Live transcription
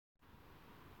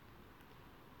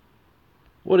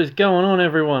What is going on,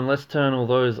 everyone? Let's turn all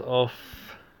those off.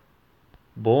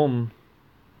 Boom.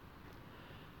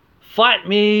 Fight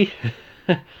me!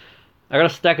 I got a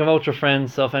stack of Ultra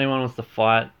Friends, so if anyone wants to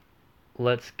fight,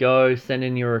 let's go. Send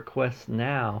in your requests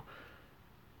now.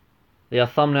 The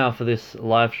thumbnail for this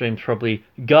live stream's probably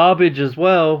garbage as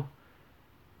well,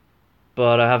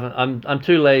 but I'm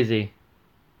too lazy.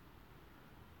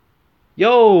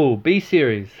 Yo, B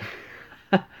series.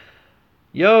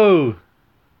 Yo,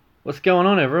 what's going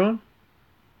on, everyone?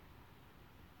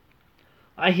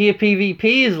 I hear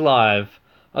PvP is live.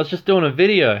 I was just doing a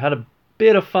video, had a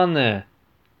bit of fun there.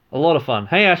 A lot of fun.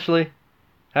 Hey Ashley,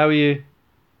 how are you?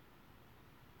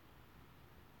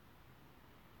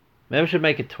 Maybe I should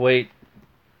make a tweet.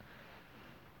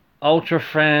 Ultra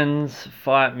Friends,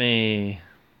 fight me.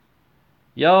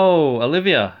 Yo,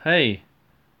 Olivia, hey.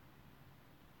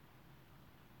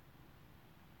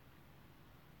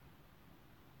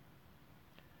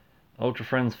 Ultra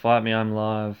Friends, fight me, I'm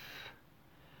live.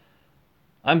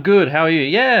 I'm good, how are you?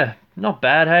 Yeah, not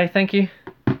bad, hey, thank you.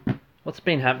 What's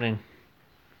been happening?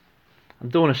 I'm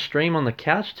doing a stream on the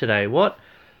couch today. What?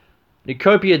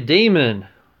 Nicopia Demon.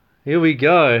 Here we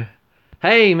go.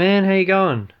 Hey man, how you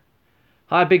going?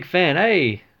 Hi, big fan.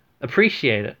 Hey,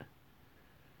 appreciate it.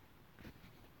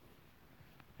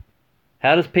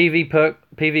 How does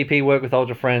PvP work with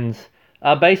Ultra Friends?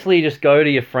 Basically, you just go to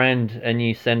your friend and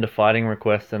you send a fighting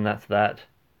request, and that's that.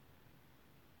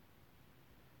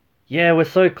 Yeah, we're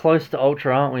so close to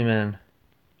Ultra, aren't we, man?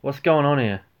 What's going on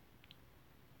here?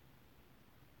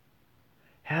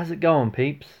 How's it going,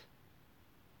 peeps?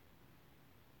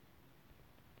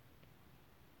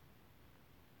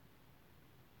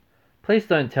 Please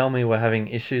don't tell me we're having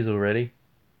issues already.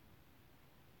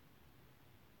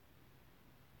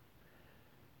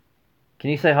 Can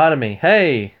you say hi to me?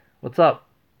 Hey, what's up?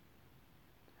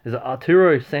 Is it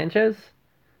Arturo Sanchez?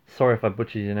 Sorry if I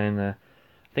butchered your name there.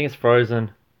 I think it's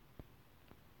Frozen.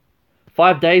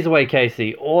 5 days away,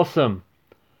 Casey. Awesome.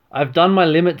 I've done my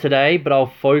limit today, but I'll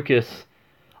focus.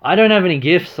 I don't have any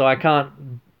gifts, so I can't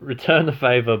return the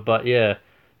favor, but yeah,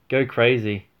 go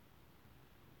crazy.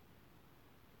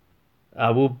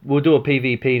 We'll do a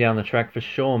PvP down the track for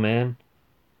sure, man.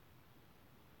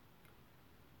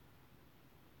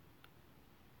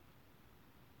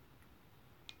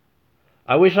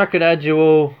 I wish I could add you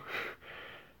all,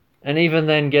 and even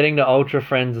then, getting to Ultra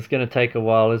Friends is going to take a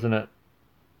while, isn't it?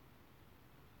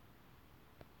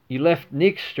 You left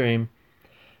Nick's stream.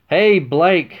 Hey,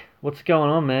 Blake, what's going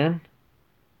on, man?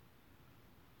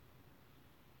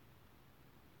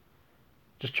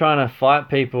 Just trying to fight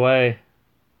people, eh?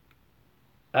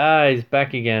 Ah, he's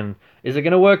back again. Is it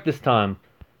going to work this time?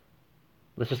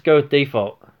 Let's just go with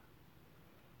default.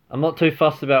 I'm not too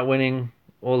fussed about winning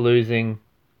or losing.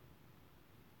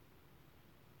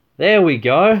 There we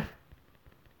go.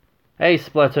 Hey,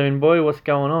 Splatoon boy, what's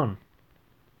going on?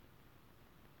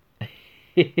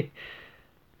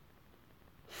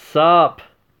 Sup?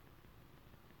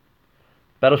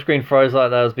 Battle screen froze like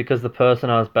that was because the person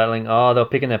I was battling... Oh, they were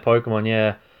picking their Pokemon,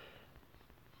 yeah.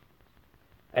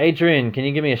 Adrian, can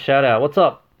you give me a shout out? What's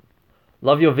up?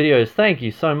 Love your videos. Thank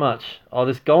you so much. Oh,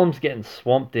 this golem's getting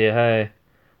swamped here, hey.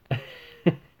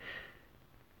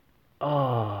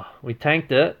 Oh, we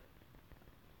tanked it.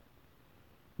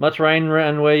 Much rain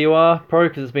around where you are, Pro?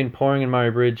 Because it's been pouring in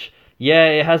Murray Bridge. Yeah,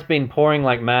 it has been pouring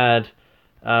like mad.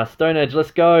 Stone Edge,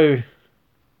 let's go.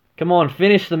 Come on,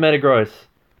 finish the Metagross.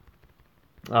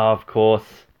 Oh, of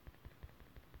course.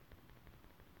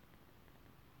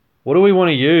 What do we want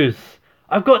to use?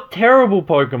 I've got terrible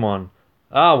Pokemon.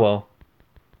 Ah, well.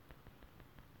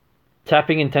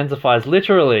 Tapping intensifies,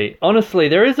 literally. Honestly,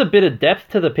 there is a bit of depth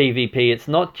to the PvP. It's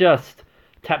not just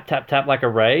tap, tap, tap like a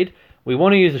raid. We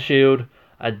want to use a shield.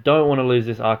 I don't want to lose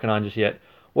this Arcanine just yet.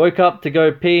 Woke up to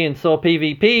go pee and saw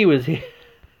PvP was here.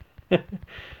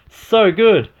 So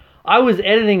good. I was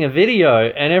editing a video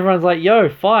and everyone's like, yo,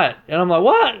 fight. And I'm like,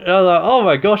 what? And I was like, oh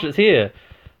my gosh, it's here.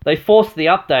 They forced the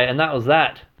update and that was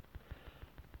that.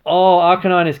 Oh,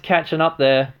 Arcanine is catching up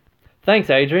there. Thanks,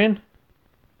 Adrian.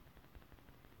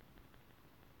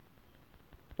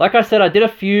 Like I said, I did a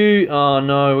few... Oh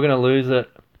no, we're going to lose it.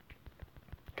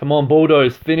 Come on,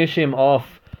 Bulldoze, finish him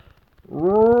off.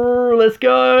 Let's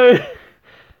go.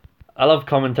 I love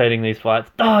commentating these fights.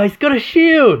 Oh, he's got a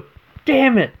shield.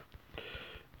 Damn it.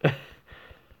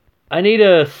 I need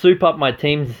to soup up my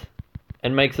teams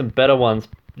and make some better ones.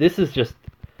 This is just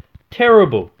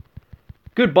terrible.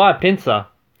 Goodbye, Pinsir.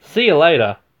 See you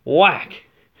later. Whack.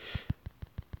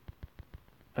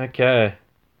 Okay.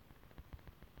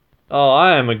 Oh,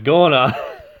 I am a goner.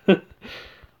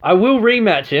 I will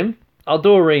rematch him. I'll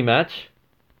do a rematch.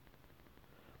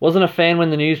 Wasn't a fan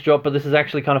when the news dropped, but this is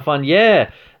actually kind of fun.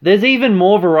 Yeah, there's even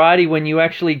more variety when you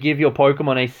actually give your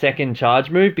Pokemon a second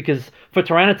charge move, because for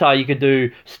Tyranitar you could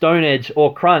do Stone Edge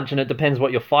or Crunch, and it depends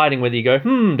what you're fighting, whether you go,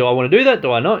 do I want to do that,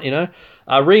 do I not, you know?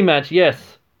 Rematch,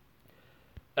 yes.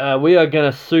 We are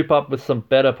going to soup up with some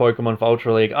better Pokemon for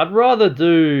Ultra League. I'd rather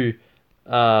do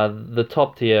the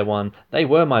top tier one. They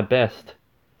were my best.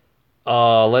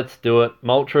 Oh, let's do it.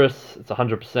 Moltres, it's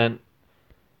 100%.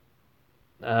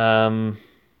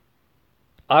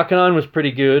 Arcanine was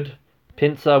pretty good.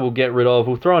 Pinsir we'll get rid of.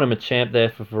 We'll throw in him a champ there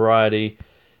for variety.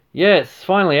 Yeah, it's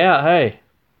finally out, hey.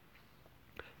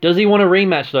 Does he want a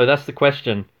rematch, though? That's the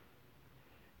question.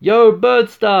 Yo,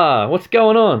 Birdstar! What's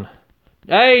going on?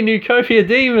 Hey, Nucopia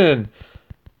Demon!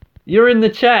 You're in the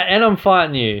chat, and I'm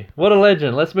fighting you. What a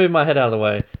legend. Let's move my head out of the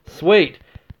way. Sweet.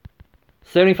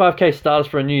 75k Stardust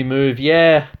for a new move.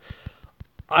 Yeah.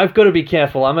 I've got to be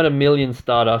careful. I'm at 1 million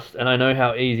Stardust, and I know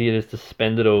how easy it is to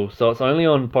spend it all. So it's only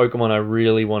on Pokemon I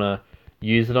really want to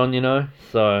use it on, you know?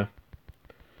 So,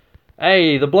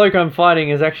 hey, the bloke I'm fighting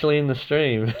is actually in the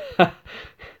stream.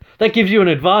 That gives you an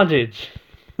advantage.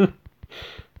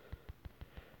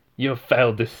 You have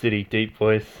failed this city, deep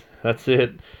voice. That's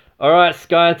it. Alright,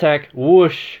 Sky Attack.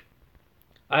 Whoosh.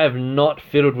 I have not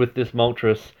fiddled with this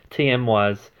Moltres,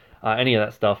 TM-wise, any of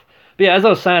that stuff. But yeah, as I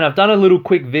was saying, I've done a little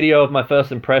quick video of my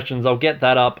first impressions. I'll get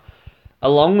that up,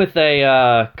 along with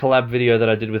a collab video that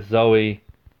I did with Zoe,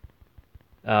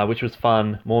 which was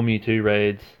fun. More Mewtwo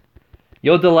raids.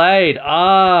 You're delayed.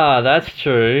 Ah, that's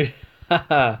true.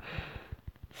 Staraptor,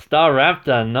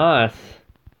 nice.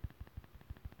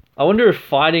 I wonder if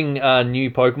fighting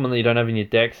new Pokemon that you don't have in your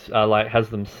decks like has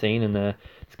them seen in there.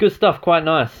 It's good stuff, quite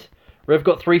nice. Rev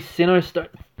got 3 Sinnoh Stone.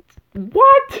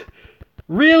 What?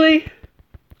 Really?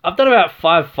 I've done about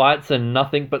 5 fights and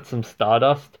nothing but some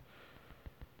Stardust.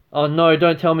 Oh no,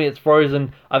 don't tell me it's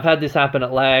frozen. I've had this happen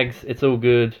at lags. It's all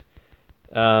good.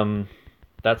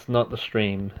 That's not the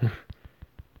stream.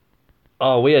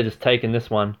 Oh, we are just taking this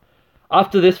one.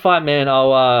 After this fight, man,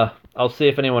 I'll see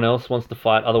if anyone else wants to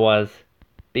fight. Otherwise,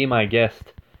 be my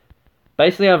guest.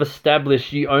 Basically, I've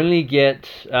established you only get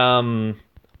 1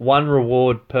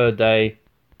 reward per day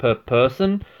per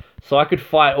person. So I could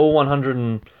fight all 100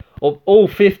 and... or all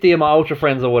 50 of my Ultra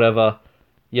Friends or whatever,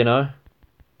 you know?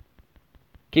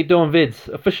 Keep doing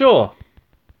vids, for sure.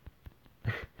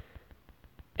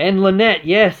 And Lynette,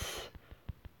 yes.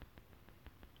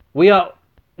 We are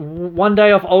 1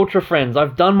 day off Ultra Friends.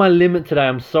 I've done my limit today,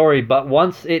 I'm sorry, but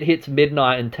once it hits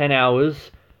midnight in 10 hours,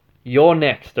 you're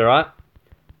next, alright?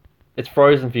 It's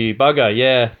frozen for you. Bugger,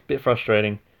 yeah, bit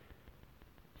frustrating.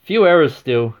 Few errors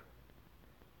still.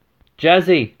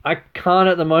 Jazzy, I can't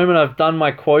at the moment. I've done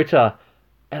my quota.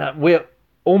 And we're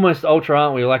almost Ultra,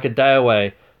 aren't we? We're like a day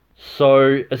away.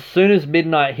 So, as soon as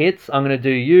midnight hits, I'm going to do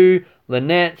you,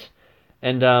 Lynette,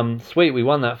 and, sweet, we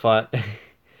won that fight.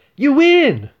 You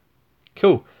win!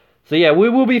 Cool. So, yeah, we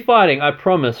will be fighting, I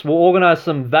promise. We'll organize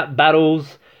some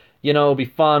battles. You know, it'll be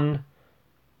fun.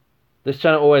 This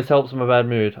channel always helps my bad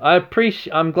mood.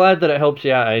 I'm glad that it helps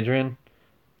you out, Adrian.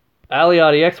 Ali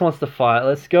RDX wants to fight.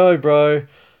 Let's go, bro.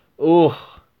 Ooh,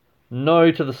 no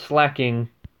to the slacking.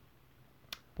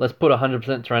 Let's put 100%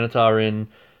 Tyranitar in,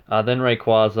 then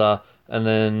Rayquaza, and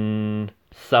then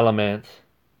Salamence.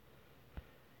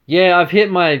 Yeah, I've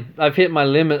hit my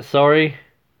limit. Sorry.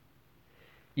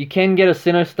 You can get a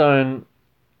Sinnoh Stone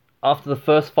after the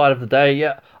first fight of the day.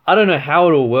 Yeah, I don't know how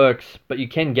it all works, but you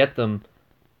can get them.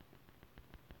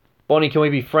 Bonnie, can we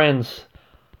be friends?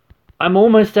 I'm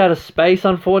almost out of space,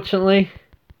 unfortunately.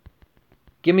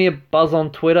 Give me a buzz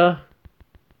on Twitter.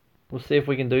 We'll see if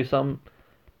we can do something.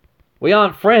 We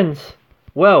aren't friends.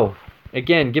 Well,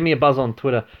 again, give me a buzz on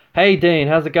Twitter. Hey, Dean,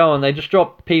 how's it going? They just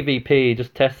dropped PvP,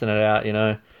 just testing it out, you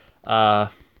know.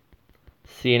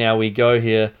 Seeing how we go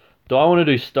here. Do I want to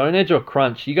do Stone Edge or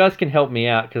Crunch? You guys can help me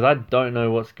out, because I don't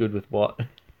know what's good with what.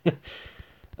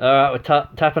 Alright, we're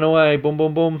tapping away. Boom,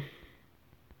 boom, boom.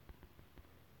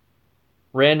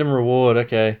 Random reward,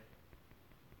 okay.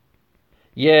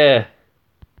 Yeah.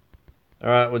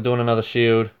 Alright, we're doing another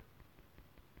shield.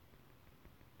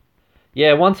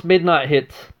 Yeah, once midnight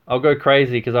hits, I'll go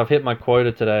crazy because I've hit my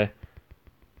quota today.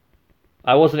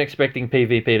 I wasn't expecting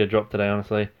PvP to drop today,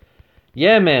 honestly.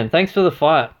 Yeah, man, thanks for the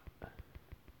fight.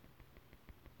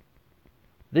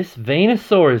 This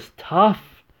Venusaur is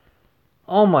tough.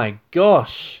 Oh my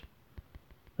gosh.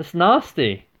 That's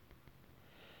nasty.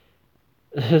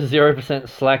 0%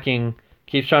 slacking.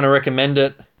 Keeps trying to recommend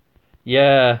it.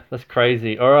 Yeah, that's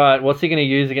crazy. Alright, what's he going to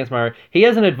use against my... He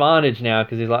has an advantage now,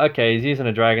 because he's like, okay, he's using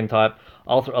a dragon type.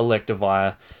 I'll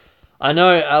Electivire. I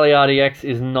know Ali RDX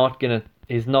is not going to...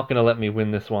 He's not going to let me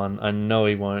win this one. I know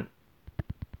he won't.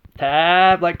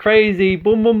 Tap like crazy.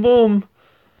 Boom, boom, boom.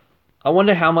 I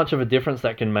wonder how much of a difference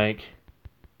that can make.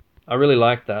 I really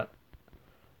like that.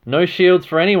 No shields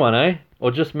for anyone, eh?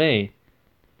 Or just me?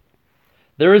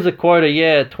 There is a quota,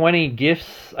 yeah, 20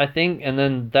 gifts, I think, and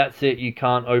then that's it. You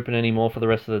can't open any more for the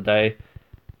rest of the day.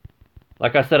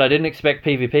 Like I said, I didn't expect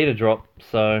PvP to drop,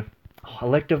 so... Oh,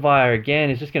 Electivire again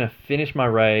is just going to finish my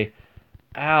Ray.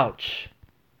 Ouch.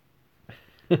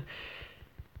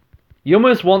 You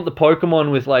almost want the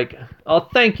Pokemon with like... Oh,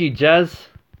 thank you, Jazz.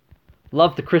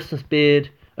 Love the Christmas beard.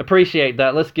 Appreciate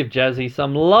that. Let's give Jazzy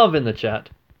some love in the chat.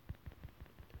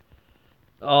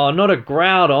 Oh, not a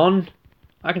Groudon.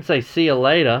 I can say see you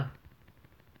later.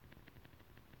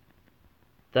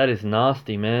 That is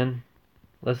nasty, man.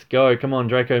 Let's go. Come on,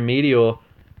 Draco Meteor.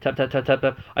 Tap, tap, tap, tap,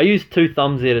 tap. I used 2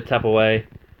 thumbs here to tap away.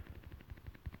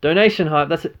 Donation hype.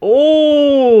 That's it.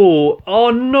 Oh! Oh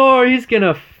no, he's going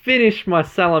to finish my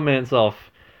Salamence off.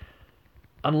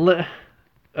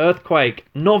 Earthquake.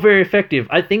 Not very effective.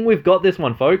 I think we've got this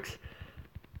one, folks.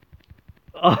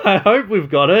 I hope we've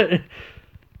got it.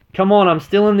 Come on, I'm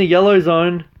still in the yellow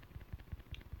zone.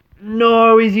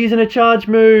 No, he's using a charge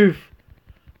move.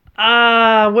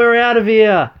 Ah, we're out of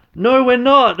here. No, we're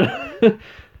not.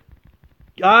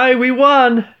 Aye, we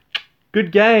won.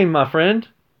 Good game, my friend.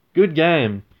 Good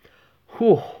game.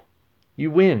 Whew.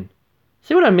 You win.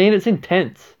 See what I mean? It's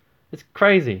intense. It's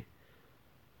crazy.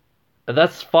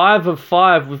 That's 5 of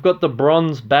 5. We've got the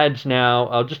bronze badge now.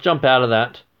 I'll just jump out of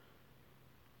that.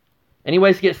 Any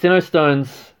ways to get Sinnoh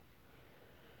Stones?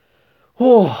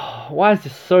 Oh, why is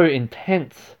this so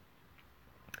intense?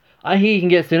 I hear you can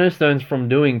get Sinnoh Stones from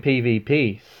doing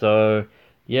PvP, so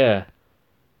yeah.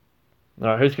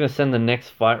 Alright, who's going to send the next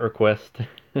fight request?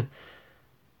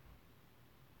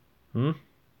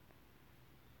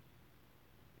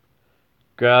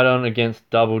 Groudon against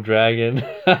Double Dragon.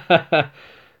 How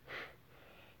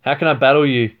can I battle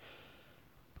you?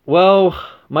 Well,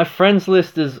 my friends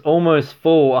list is almost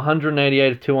full,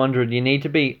 188 of 200. You need to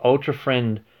be Ultra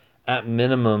Friend at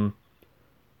minimum.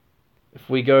 If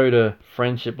we go to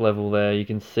friendship level there, you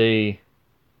can see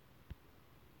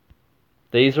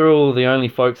these are all the only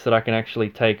folks that I can actually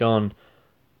take on.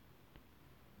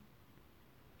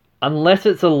 Unless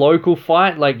it's a local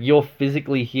fight, like you're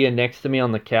physically here next to me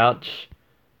on the couch.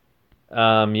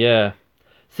 Yeah.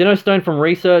 Sinnoh Stone from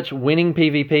research, winning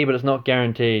PvP, but it's not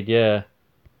guaranteed, yeah.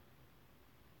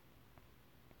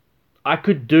 I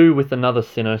could do with another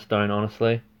Sinnoh Stone,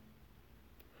 honestly.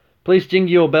 Please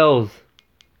jingle your bells.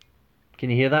 Can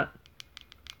you hear that?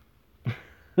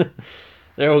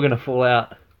 They're all going to fall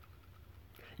out.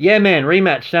 Yeah, man,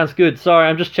 rematch. Sounds good. Sorry,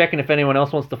 I'm just checking if anyone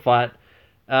else wants to fight.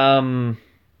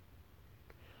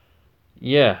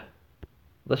 Yeah.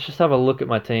 Let's just have a look at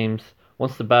my teams.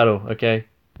 Wants to battle. Okay,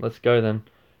 let's go then.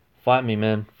 Fight me,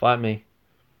 man. Fight me.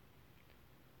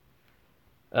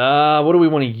 What do we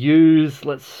want to use?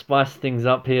 Let's spice things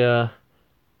up here.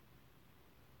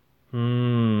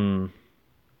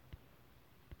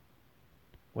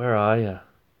 Where are you?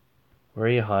 Where are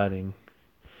you hiding?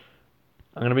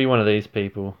 I'm gonna be one of these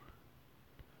people.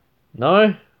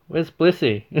 No? Where's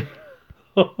Blissey?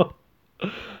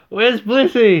 Where's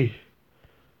Blissey?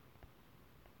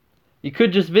 You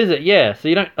could just visit, yeah. So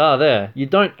you don't... Oh, there. You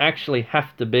don't actually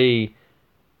have to be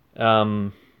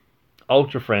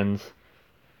Ultra Friends.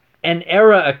 An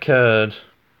error occurred.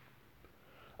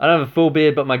 I don't have a full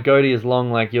beard, but my goatee is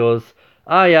long like yours.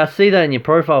 Oh, yeah, I see that in your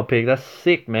profile pic. That's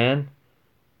sick, man.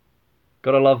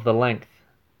 Gotta love the length.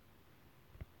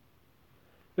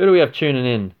 Who do we have tuning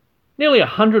in? Nearly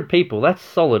 100 people. That's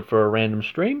solid for a random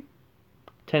stream.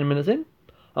 10 minutes in.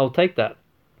 I'll take that.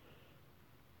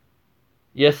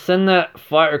 Yes, send that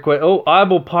fight request. Oh,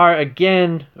 Eyeball Pirate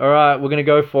again. Alright, we're gonna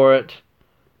go for it.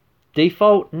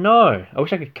 Default? No. I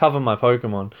wish I could cover my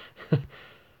Pokemon.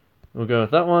 We'll go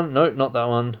with that one. Nope, not that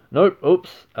one. Nope,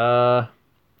 oops. Whoopsie.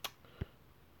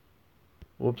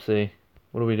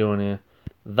 What are we doing here?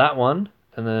 That one,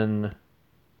 and then...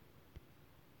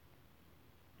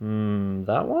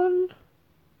 that one?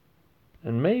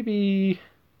 And maybe...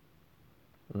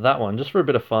 that one, just for a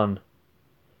bit of fun.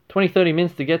 20-30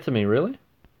 minutes to get to me, really?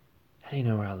 How do you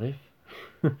know where I live?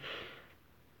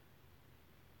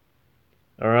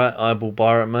 Alright, Eyeball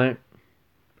Pirate, mate.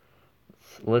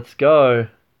 Let's go.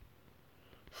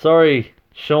 Sorry,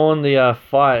 Sean, the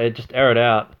fight, it just errored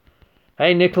out.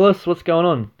 Hey, Nicholas, what's going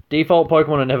on? Default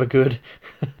Pokemon are never good.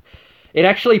 It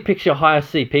actually picks your higher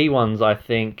CP ones, I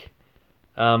think.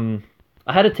 I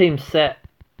had a team set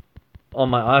on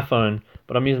my iPhone,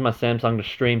 but I'm using my Samsung to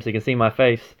stream so you can see my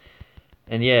face.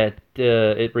 And yeah,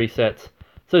 it resets.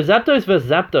 So Zapdos versus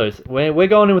Zapdos. We're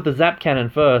going in with the Zap Cannon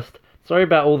first. Sorry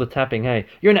about all the tapping, hey.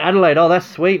 You're in Adelaide. Oh, that's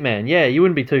sweet, man. Yeah, you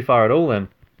wouldn't be too far at all then.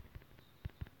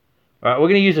 Alright, we're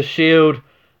going to use a shield.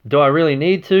 Do I really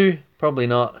need to? Probably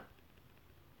not.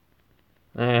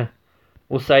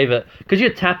 We'll save it. Because you're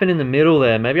tapping in the middle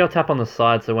there. Maybe I'll tap on the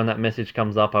side so when that message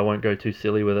comes up, I won't go too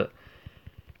silly with it.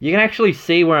 You can actually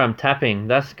see where I'm tapping.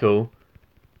 That's cool.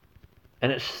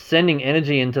 And it's sending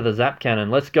energy into the zap cannon.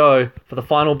 Let's go for the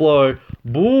final blow.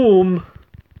 Boom!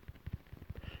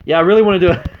 Yeah, I really want to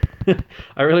do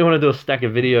I really want to do a stack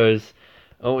of videos.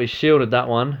 Oh, we shielded that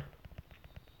one.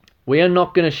 We are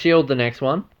not going to shield the next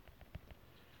one.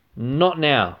 Not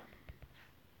now.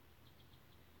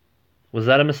 Was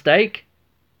that a mistake?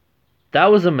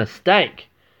 That was a mistake.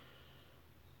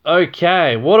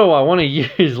 Okay, what do I want to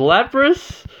use?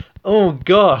 Lapras? Oh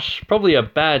gosh, probably a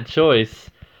bad choice.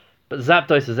 But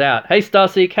Zapdos is out. Hey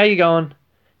Starseek, how you going?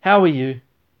 How are you?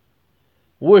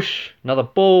 Whoosh, another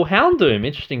ball. Houndoom,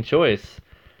 interesting choice.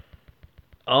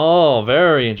 Oh,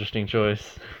 very interesting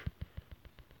choice.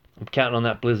 I'm counting on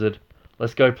that Blizzard.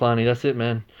 Let's go, Planty. That's it,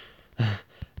 man.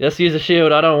 Let's use a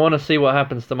shield. I don't want to see what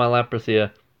happens to my Lapras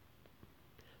here.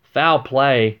 Foul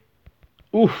play.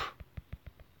 Oof.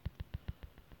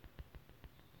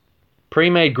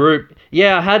 Pre-made group.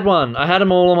 Yeah, I had one. I had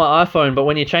them all on my iPhone, but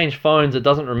when you change phones, it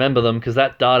doesn't remember them because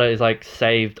that data is like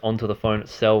saved onto the phone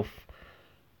itself.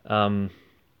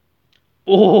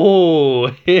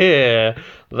 Oh, yeah.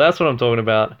 That's what I'm talking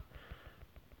about.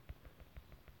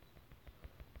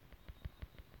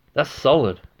 That's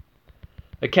solid.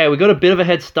 Okay, we got a bit of a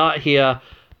head start here.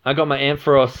 I got my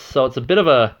Ampharos, so it's a bit of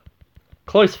a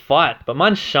close fight, but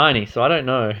mine's shiny, so I don't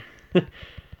know.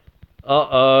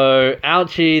 Uh-oh.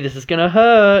 Ouchie, this is gonna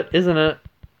hurt, isn't it?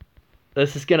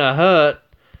 This is gonna hurt.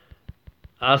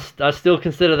 I still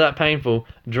consider that painful.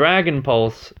 Dragon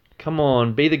Pulse. Come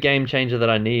on, be the game changer that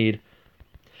I need.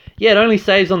 Yeah, it only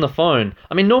saves on the phone.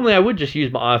 I mean, normally I would just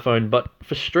use my iPhone, but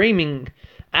for streaming,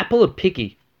 Apple are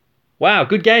picky. Wow,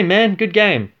 good game, man. Good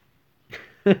game.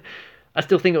 I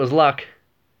still think it was luck.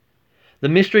 The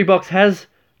mystery box has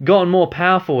gotten more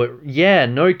powerful. Yeah,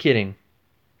 no kidding.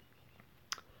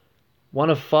 1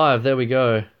 of 5. There we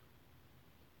go.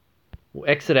 We'll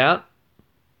exit out.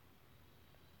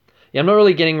 Yeah, I'm not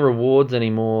really getting rewards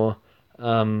anymore.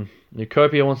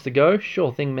 Nucopia wants to go.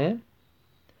 Sure thing, man.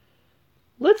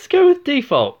 Let's go with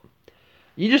default.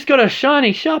 You just got a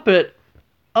shiny Shuppet.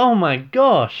 Oh my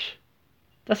gosh.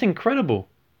 That's incredible.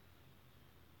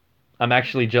 I'm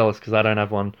actually jealous because I don't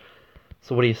have one.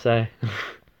 So what do you say?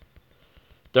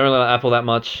 Don't really like Apple that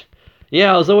much.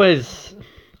 Yeah,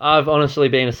 I've honestly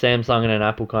been a Samsung and an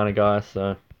Apple kind of guy,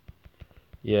 so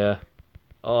yeah.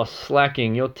 Oh,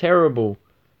 slacking, you're terrible.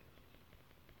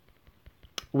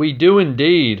 We do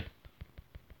indeed.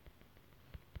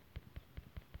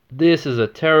 This is a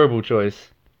terrible choice.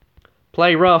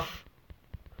 Play rough.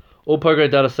 All Poké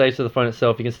data saves to the phone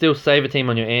itself. You can still save a team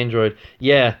on your Android.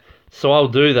 Yeah, so I'll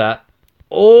do that.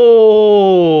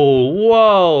 Oh,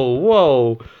 whoa,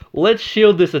 whoa. Let's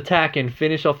shield this attack and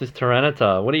finish off this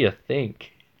Tyranitar. What do you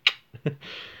think?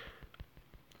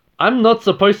 I'm not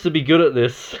supposed to be good at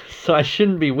this, so I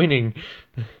shouldn't be winning.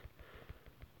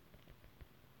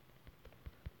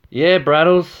 Yeah,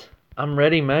 Brattles. I'm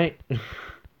ready, mate.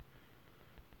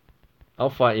 I'll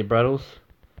fight you, Brattles.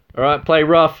 Alright, play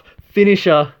rough.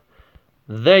 Finisher.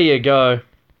 There you go.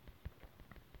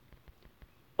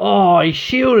 Oh, he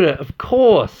shielded it, of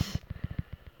course.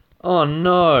 Oh,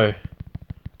 no.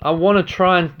 I want to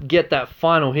try and get that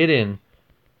final hit in.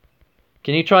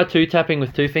 Can you try 2-tapping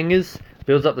with 2 fingers?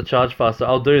 Builds up the charge faster.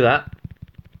 I'll do that.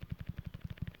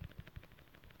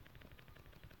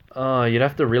 Oh, you'd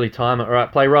have to really time it.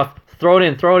 Alright, play rough. Throw it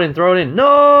in, throw it in, throw it in.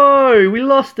 No! We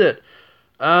lost it.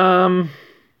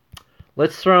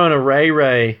 Let's throw in a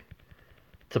Ray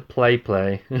to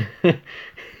play.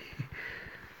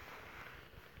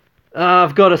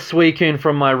 I've got a Suicune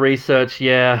from my research.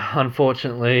 Yeah,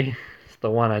 unfortunately. It's the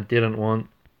one I didn't want.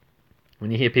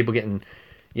 When you hear people getting,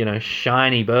 you know,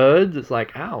 shiny birds, it's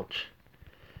like, ouch.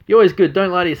 You're always good.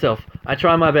 Don't lie to yourself. I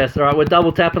try my best. Alright, we're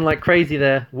double tapping like crazy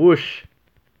there. Whoosh.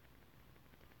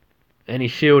 And he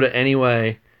shielded it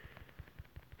anyway.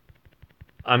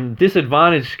 I'm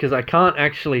disadvantaged because I can't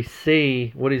actually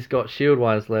see what he's got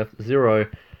shield-wise left. 0.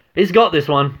 He's got this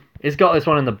one. He's got this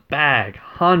one in the bag.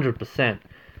 100%.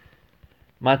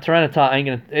 My Tyranitar ain't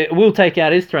gonna... It will take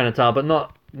out his Tyranitar, but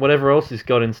not whatever else he's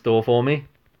got in store for me.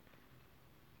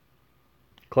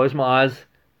 Close my eyes.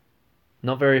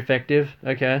 Not very effective.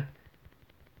 Okay.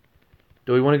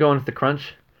 Do we want to go into the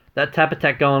crunch? That tap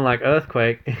attack going like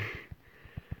Earthquake.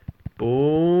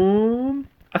 Boom.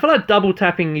 I feel like double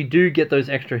tapping, you do get those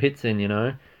extra hits in, you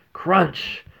know.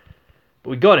 Crunch. But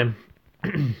we got him.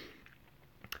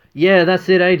 Yeah, that's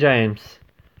it, eh, James?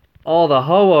 Oh, the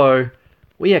Ho-Oh.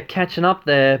 We are catching up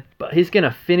there, but he's going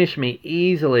to finish me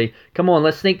easily. Come on,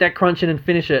 let's sneak that crunch in and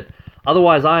finish it.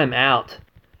 Otherwise, I am out.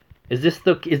 Is this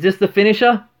the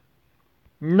finisher?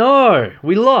 No,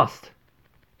 we lost.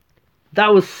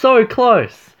 That was so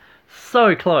close.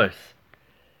 So close.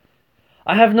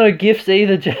 I have no gifts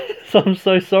either, Jess. I'm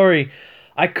so sorry.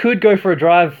 I could go for a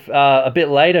drive a bit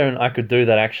later, and I could do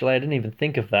that, actually. I didn't even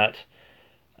think of that.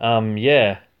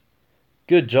 Yeah.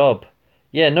 Good job.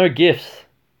 Yeah, no gifts,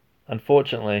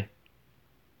 unfortunately.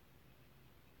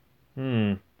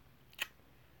 Ah,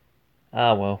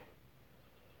 well.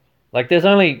 Like, there's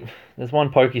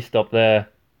one Pokestop there,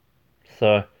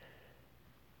 so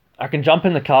I can jump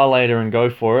in the car later and go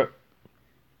for it.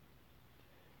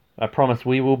 I promise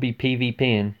we will be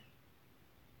PvPing.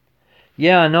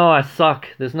 Yeah, I know, I suck.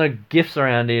 There's no gifts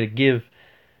around here to give.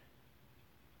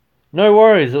 No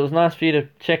worries, it was nice for you to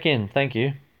check in. Thank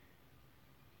you.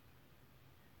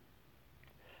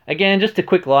 Again, just a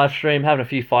quick live stream, having a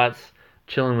few fights,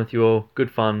 chilling with you all.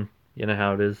 Good fun. You know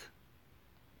how it is.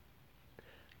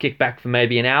 Kick back for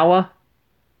maybe an hour.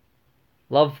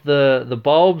 Love the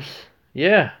bulbs.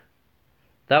 Yeah,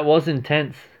 that was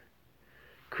intense.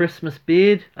 Christmas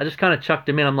beard. I just kind of chucked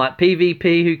them in. I'm like,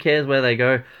 PvP, who cares where they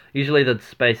go? Usually they'd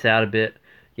space out a bit,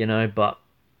 you know, but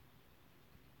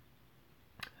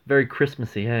very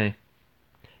Christmassy, hey?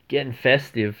 Getting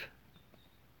festive.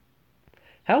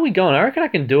 How are we going? I reckon I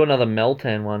can do another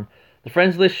Meltan one. The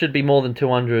friends list should be more than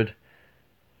 200.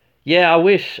 Yeah, I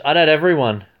wish I'd had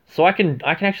everyone. So I can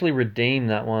actually redeem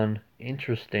that one.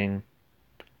 Interesting.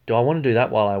 Do I want to do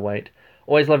that while I wait?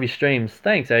 Always love your streams.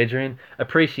 Thanks, Adrian.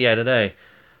 Appreciate it, eh?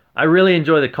 I really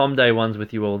enjoy the Com Day ones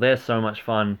with you all. They're so much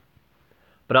fun.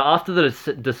 But after the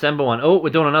December one... Oh, we're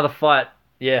doing another fight.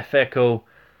 Yeah, fair, cool.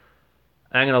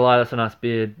 I ain't gonna lie, that's a nice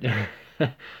beard.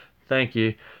 Thank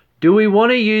you. Do we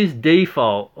want to use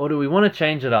default, or do we want to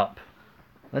change it up?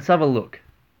 Let's have a look.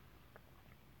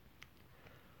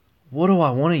 What do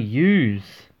I want to use?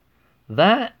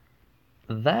 That,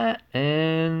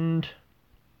 and...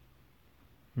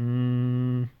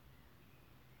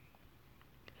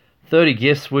 30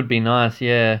 gifts would be nice,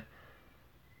 yeah.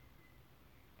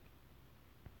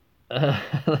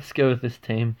 Let's go with this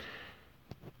team.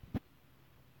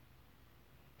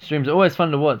 Streams are always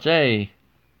fun to watch, eh?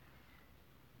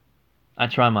 I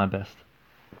try my best.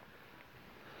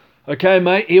 Okay,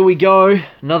 mate, here we go.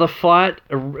 Another fight.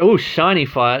 Oh, shiny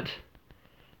fight.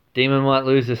 Demon might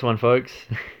lose this one, folks.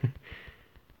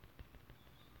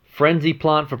 Frenzy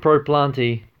plant for Pro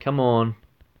Planty. Come on.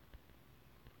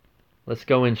 Let's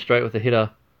go in straight with a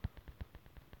hitter.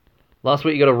 Last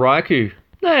week you got a Raikou.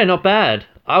 No, not bad.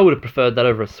 I would have preferred that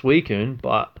over a Suicune,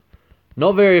 but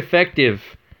not very effective.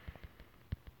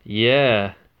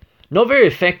 Yeah. Not very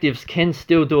effectives can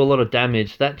still do a lot of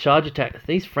damage. That charge attack,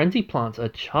 these frenzy plants are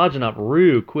charging up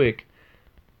real quick.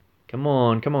 Come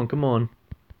on, come on, come on.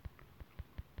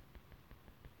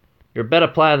 You're a better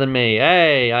player than me.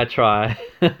 Hey, I try.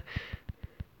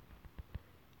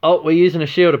 Oh, we're using a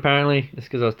shield apparently. It's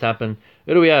because I was tapping.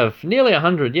 Who do we have? Nearly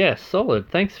 100. Yes, solid.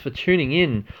 Thanks for tuning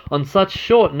in on such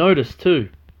short notice too.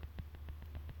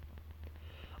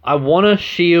 I want to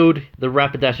shield the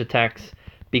Rapidash attacks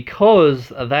because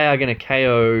they are going to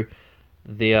KO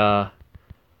the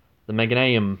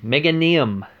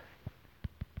Meganium.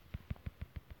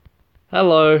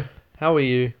 Hello, how are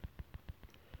you?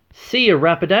 See ya,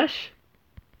 Rapidash.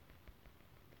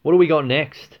 What do we got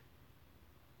next?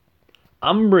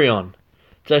 Umbreon.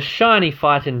 It's a shiny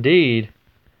fight indeed.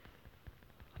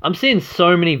 I'm seeing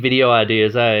so many video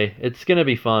ideas, eh? It's gonna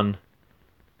be fun.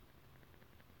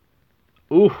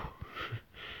 Ooh.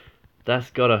 That's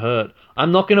gotta hurt.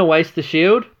 I'm not gonna waste the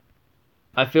shield.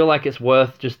 I feel like it's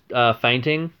worth just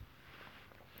fainting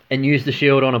and use the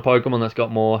shield on a Pokemon that's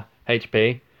got more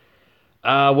HP.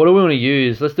 What do we want to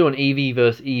use? Let's do an EV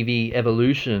versus EV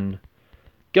evolution.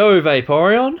 Go,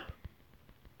 Vaporeon.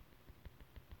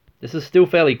 This is still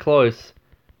fairly close.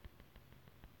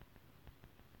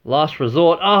 Last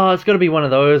resort. Oh, it's got to be one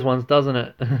of those ones, doesn't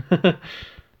it?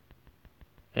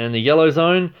 And the yellow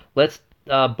zone. Let's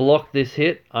block this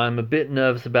hit. I'm a bit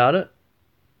nervous about it.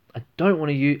 I don't want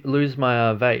to lose my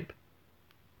vape.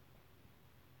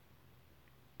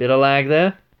 Bit of lag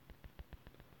there.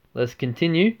 Let's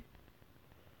continue.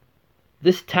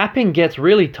 This tapping gets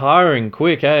really tiring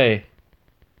quick, eh?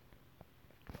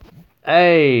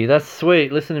 Hey, that's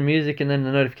sweet. Listen to music and then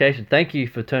the notification. Thank you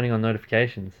for turning on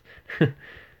notifications.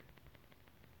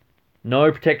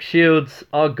 No, protect shields.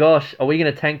 Oh gosh, are we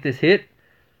going to tank this hit?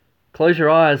 Close your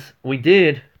eyes. We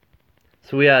did.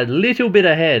 So we are a little bit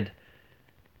ahead.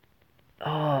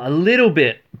 Oh, a little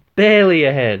bit. Barely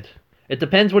ahead. It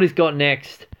depends what he's got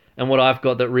next and what I've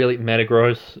got that really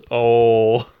Metagross.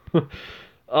 Oh.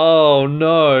 Oh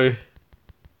no.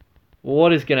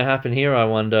 What is going to happen here, I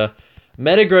wonder?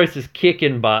 Metagross is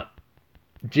kicking butt.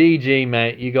 GG,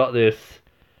 mate. You got this.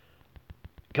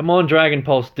 Come on, Dragon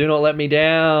Pulse. Do not let me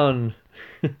down.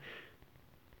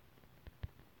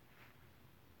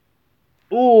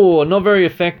 Oh, not very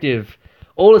effective.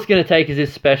 All it's going to take is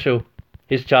his special.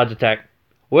 His charge attack.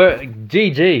 We're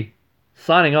GG.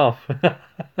 Signing off.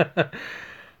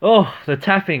 Oh, the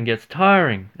tapping gets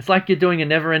tiring. It's like you're doing a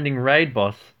never-ending raid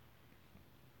boss.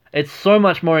 It's so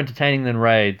much more entertaining than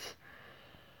raids.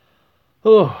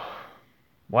 Oh,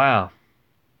 wow.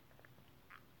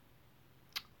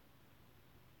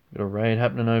 Got a raid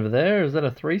happening over there. Is that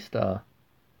a 3-star?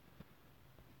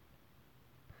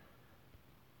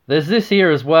 There's this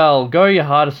here as well. Go your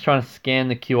hardest trying to scan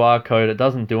the QR code. It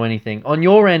doesn't do anything. On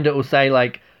your end, it will say,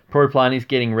 like, Pro Plany's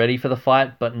getting ready for the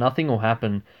fight, but nothing will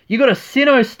happen. You got a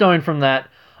Sinnoh Stone from that.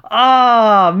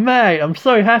 Ah, mate, I'm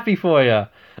so happy for you.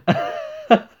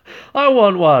 I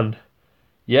want one.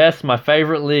 Yes, my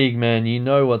favorite league, man. You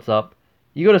know what's up.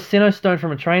 You got a Sinnoh Stone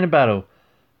from a trainer battle.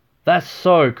 That's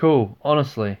so cool,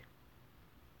 honestly.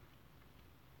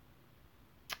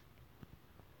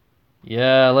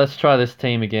 Yeah, let's try this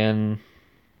team again.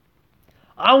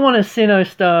 I want a Sinnoh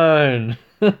Stone.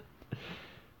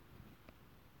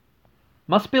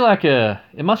 Must be like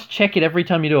it must check it every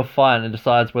time you do a fight and it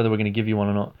decides whether we're going to give you one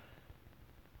or not.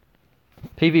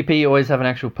 PvP always have an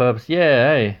actual purpose.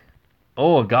 Yeah, hey.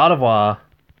 Oh, Gardevoir.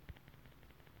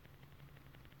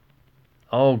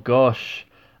 Oh, gosh.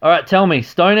 Alright, tell me.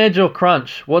 Stone Edge or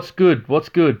Crunch? What's good? What's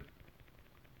good?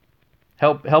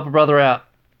 Help a brother out.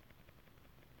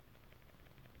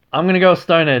 I'm going to go with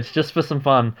Stone Edge, just for some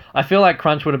fun. I feel like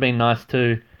Crunch would have been nice,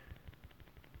 too.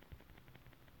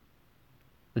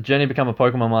 The journey to become a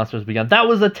Pokemon Master has begun. That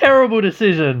was a terrible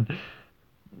decision!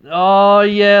 Oh,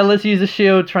 yeah, let's use a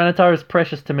shield. Tyranitar is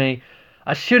precious to me.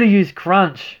 I should have used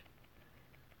Crunch.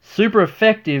 Super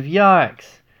effective,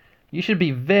 yikes. You should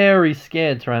be very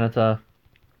scared, Tyranitar.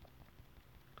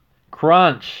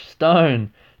 Crunch,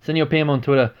 Stone. Send your PM on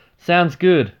Twitter. Sounds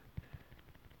good.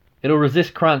 It'll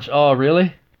resist Crunch. Oh,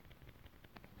 really?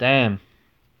 Damn.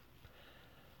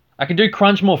 I can do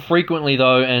Crunch more frequently,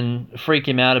 though, and freak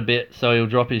him out a bit so he'll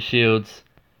drop his shields.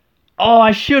 Oh,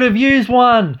 I should have used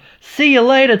one! See you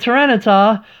later,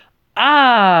 Tyranitar!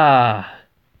 Ah!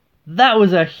 That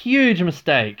was a huge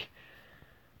mistake.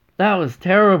 That was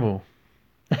terrible.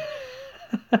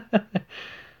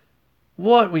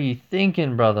 What were you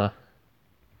thinking, brother?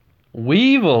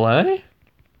 Weevil, eh?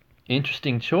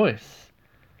 Interesting choice.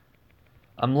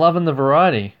 I'm loving the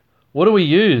variety. What do we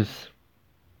use?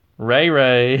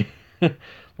 Ray.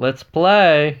 Let's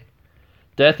play.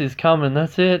 Death is coming,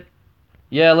 that's it.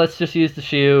 Yeah, let's just use the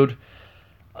shield.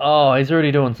 Oh, he's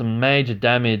already doing some major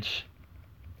damage.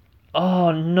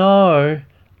 Oh, no.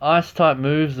 Ice-type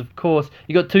moves, of course.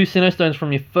 You got 2 Sinnoh Stones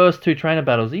from your first 2 trainer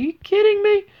battles. Are you kidding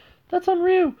me? That's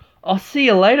unreal. I'll see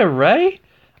you later, Ray.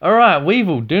 Alright,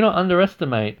 Weevil, do not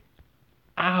underestimate.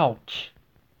 Ouch.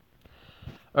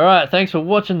 Alright, thanks for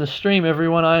watching the stream,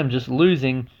 everyone. I am just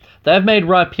losing. They've made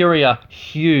Rhyperior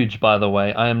huge, by the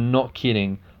way. I am not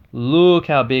kidding. Look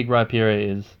how big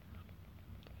Rhyperior is.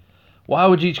 Why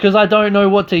would you... Because I don't know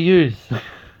what to use.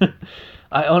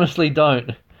 I honestly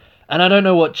don't. And I don't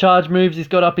know what charge moves he's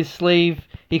got up his sleeve.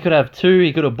 He could have 2.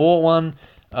 He could have bought one.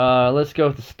 Let's go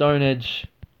with the Stone Edge.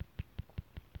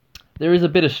 There is a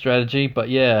bit of strategy, but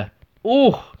yeah.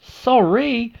 Oh,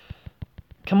 sorry.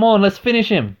 Come on, let's finish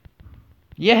him.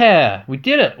 Yeah, we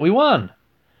did it. We won.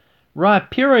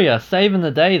 Rhyperior saving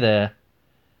the day there.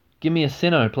 Give me a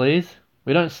Sinnoh, please.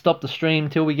 We don't stop the stream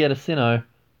till we get a Sinnoh.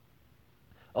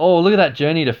 Oh, look at that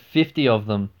journey to 50 of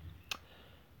them.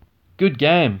 Good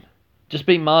game. Just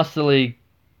beat Master League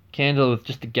Candle with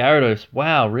just a Gyarados.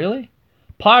 Wow, really?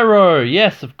 Pyro!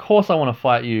 Yes, of course I want to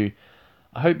fight you.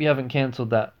 I hope you haven't cancelled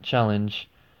that challenge.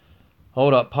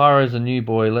 Hold up, Pyro's a new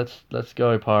boy. Let's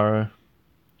go, Pyro.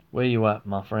 Where you at,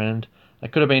 my friend?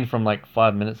 That could have been from like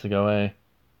 5 minutes ago, eh?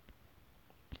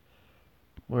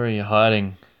 Where are you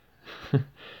hiding?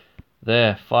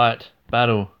 There, fight,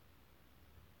 battle.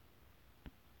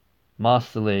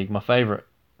 Master League, my favourite.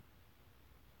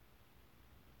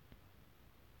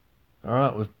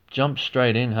 Alright, we've jumped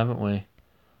straight in, haven't we?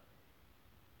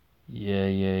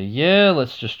 Yeah.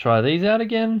 Let's just try these out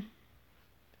again.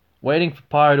 Waiting for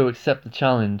Pyro to accept the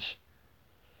challenge.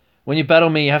 When you battle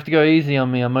me, you have to go easy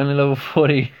on me. I'm only level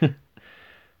 40.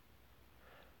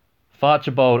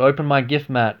 Farchibald, open my gift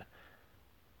mat.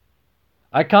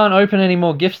 I can't open any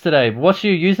more gifts today. What's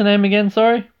your username again,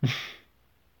 sorry?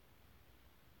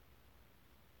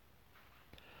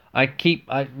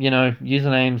 you know,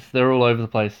 usernames, they're all over the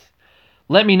place.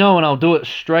 Let me know and I'll do it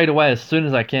straight away as soon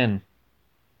as I can.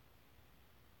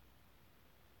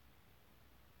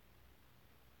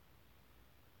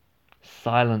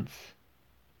 Silence.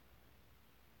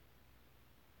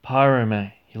 Pyro,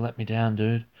 mate. You let me down,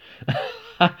 dude.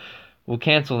 We'll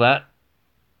cancel that.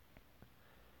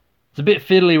 It's a bit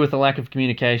fiddly with the lack of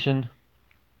communication.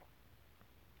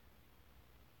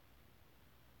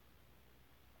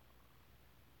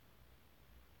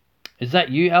 Is that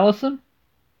you, Allison?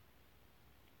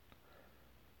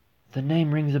 The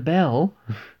name rings a bell.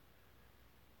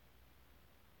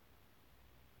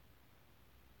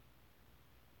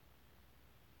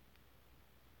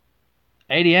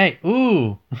 88.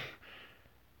 Ooh.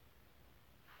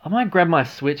 I might grab my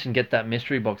Switch and get that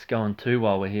mystery box going too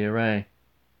while we're here, eh?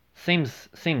 Seems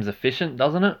efficient,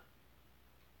 doesn't it?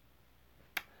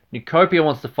 Nucopia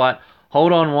wants to fight.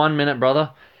 Hold on 1 minute,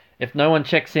 brother. If no one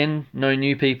checks in, no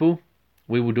new people,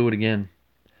 we will do it again.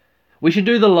 We should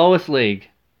do the lowest league.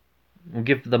 We'll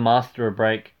give the master a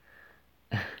break.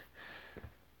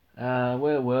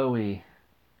 Where were we?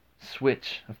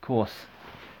 Switch, of course.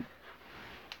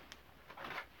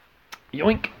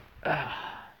 Yoink.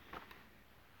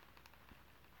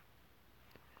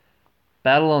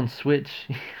 Battle on Switch.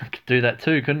 I could do that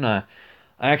too, couldn't I?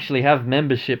 I actually have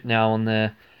membership now on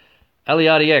there.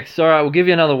 LERDX. Alright, we'll give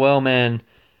you another well, man.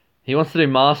 He wants to do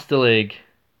Master League.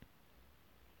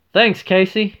 Thanks,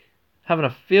 Casey. Having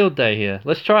a field day here.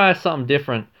 Let's try something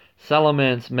different.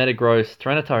 Salamence, Metagross,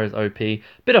 Tyranitar is OP.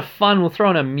 Bit of fun, we'll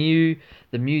throw in a Mew.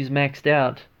 The Mew's maxed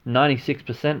out.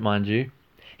 96%, mind you.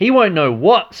 He won't know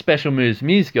what special moves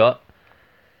Mew's got.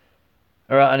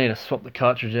 Alright, I need to swap the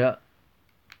cartridge out.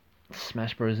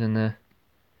 Smash Bros in there.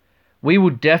 We will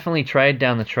definitely trade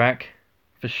down the track.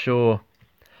 For sure.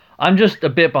 I'm just a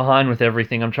bit behind with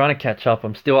everything. I'm trying to catch up.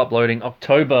 I'm still uploading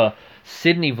October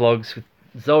Sydney vlogs with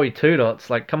Zoe 2 Dots.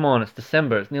 Like, come on, it's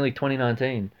December. It's nearly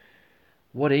 2019.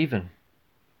 What even?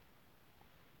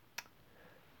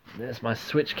 There's my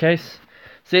Switch case.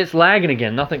 See, it's lagging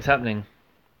again. Nothing's happening.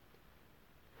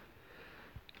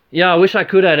 Yeah, I wish I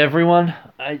could add everyone.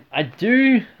 I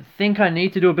do think I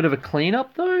need to do a bit of a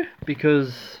cleanup, though,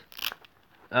 because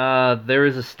there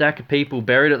is a stack of people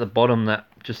buried at the bottom that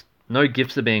just no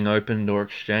gifts are being opened or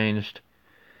exchanged.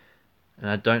 And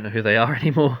I don't know who they are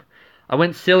anymore. I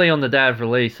went silly on the day of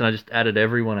release and I just added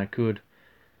everyone I could.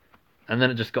 And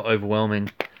then it just got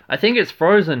overwhelming. I think it's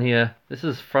frozen here. This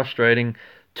is frustrating.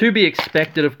 To be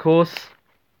expected, of course.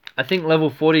 I think level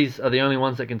 40s are the only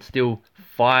ones that can still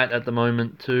fight at the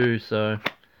moment too, so...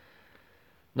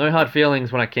 No hard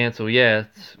feelings when I cancel. Yeah,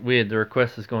 it's weird. The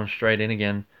request has gone straight in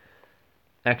again.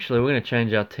 Actually, we're going to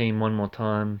change our team one more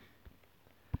time.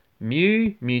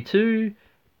 Mew, Mewtwo,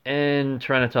 and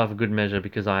Tyranitar for good measure,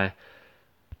 because I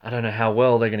don't know how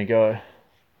well they're going to go.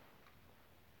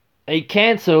 He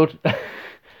cancelled.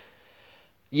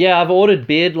 Yeah, I've ordered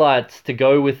beard lights to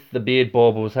go with the beard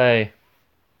baubles, hey.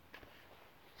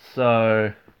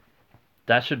 So,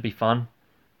 that should be fun.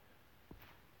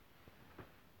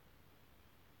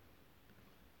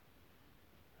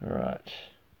 Alright.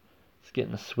 Let's get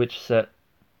in the Switch set.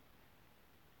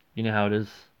 You know how it is.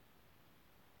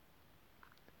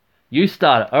 You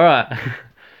start it. Alright.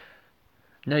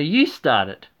 No, you start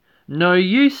it. No,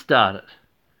 you start it.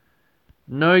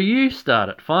 No, you start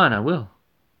it. Fine, I will.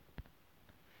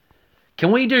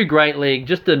 Can we do Great League?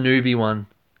 Just a newbie one.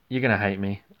 You're going to hate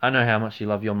me. I know how much you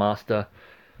love your master.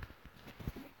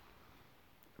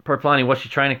 ProPlani, what's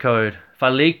your trainer code? If I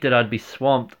leaked it, I'd be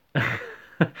swamped.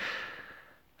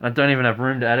 I don't even have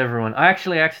room to add everyone. I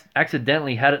actually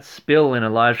accidentally had it spill in a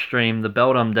live stream the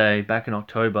Beldum Day back in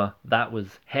October. That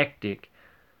was hectic.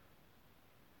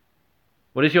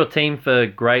 What is your team for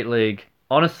Great League?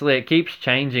 Honestly, it keeps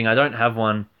changing. I don't have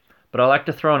one. But I like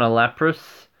to throw in a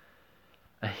Lapras,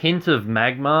 a hint of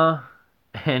Magmar,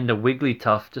 and a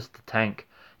Wigglytuff just to tank.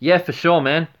 Yeah, for sure,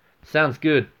 man. Sounds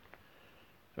good.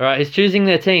 Alright, he's choosing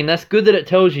their team. That's good that it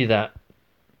tells you that.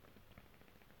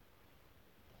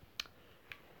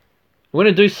 We're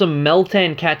going to do some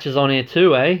Meltan catches on here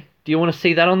too, eh? Do you want to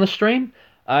see that on the stream?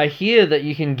 I hear that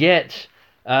you can get...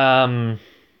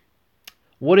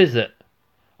 what is it?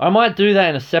 I might do that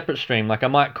in a separate stream. Like, I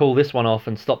might call this one off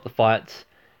and stop the fights.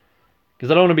 Because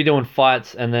I don't want to be doing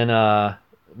fights and then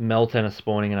Meltan are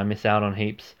spawning and I miss out on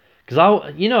heaps.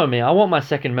 Because, you know me, I want my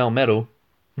second Melmetal.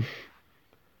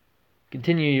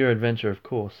 Continue your adventure, of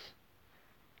course.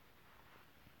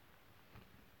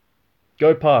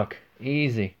 Go Park.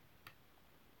 Easy.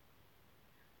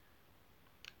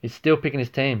 He's still picking his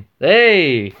team.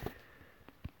 Hey!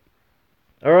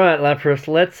 Alright, Lapras,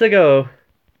 let's go.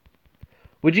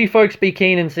 Would you folks be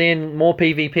keen in seeing more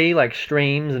PvP, like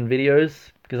streams and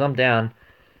videos? Because I'm down.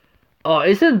 Oh,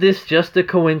 isn't this just a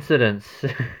coincidence?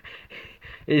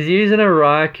 He's using a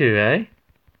Raikou, eh?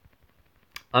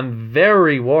 I'm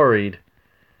very worried.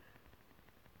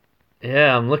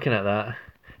 Yeah, I'm looking at that.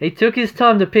 He took his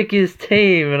time to pick his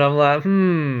team, and I'm like,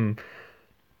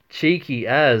 cheeky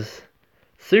as.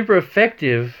 Super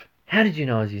effective. How did you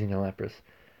know I was using a Lapras?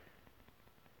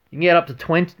 You can get up to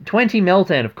 20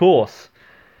 Meltan, of course.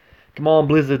 Come on,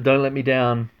 Blizzard, don't let me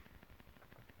down.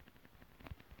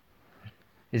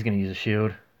 He's going to use a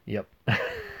shield. Yep.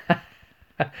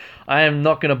 I am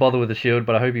not going to bother with a shield,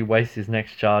 but I hope he wastes his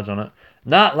next charge on it.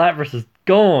 Nah, Lapras is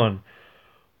gone.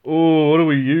 Oh, what do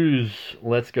we use?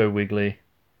 Let's go Wiggly.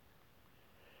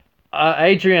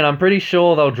 Adrian, I'm pretty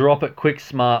sure they'll drop it quick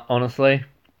smart, honestly.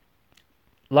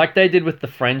 Like they did with the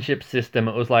friendship system,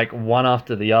 it was like one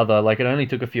after the other. Like it only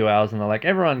took a few hours and they're like,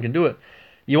 everyone can do it.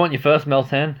 You want your first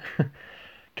Meltan?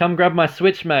 Come grab my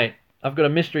Switch, mate. I've got a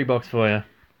mystery box for you.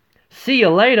 See you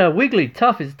later.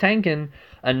 Wigglytuff is tanking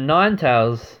a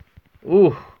Ninetales.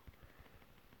 Ooh.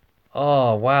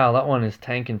 Oh, wow. That one is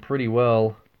tanking pretty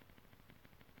well.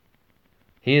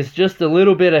 He is just a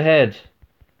little bit ahead.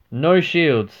 No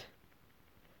shields.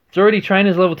 It's already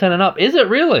trainers level 10 and up. Is it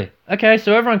really? Okay,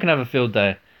 so everyone can have a field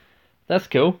day. That's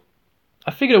cool.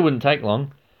 I figured it wouldn't take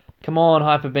long. Come on,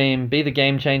 Hyper Beam. Be the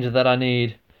game changer that I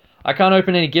need. I can't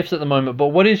open any gifts at the moment, but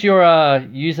what is your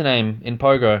username in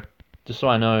Pogo? Just so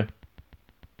I know.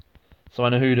 So I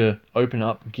know who to open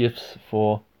up gifts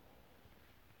for.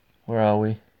 Where are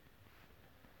we?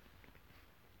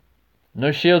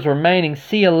 No shields remaining.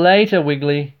 See you later,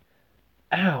 Wiggly.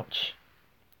 Ouch.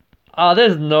 Oh,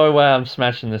 there's no way I'm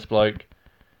smashing this bloke.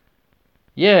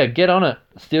 Yeah, get on it.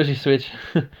 Steals your Switch.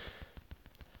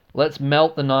 Let's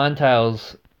melt the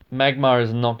Ninetales. Magmar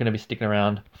is not going to be sticking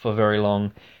around for very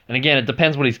long. And again, it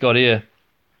depends what he's got here.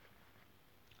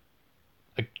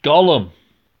 A Golem.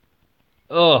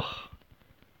 Ugh.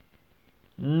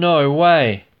 No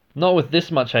way. Not with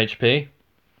this much HP.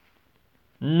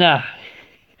 Nah.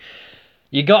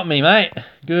 You got me, mate.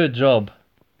 Good job.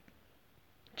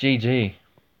 GG.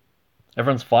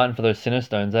 Everyone's fighting for those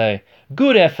Sinnoh-stones, eh?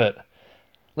 Good effort. At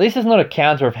least it's not a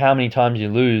counter of how many times you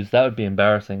lose. That would be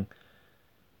embarrassing.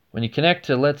 When you connect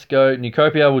to Let's Go,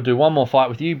 Nucopia will do one more fight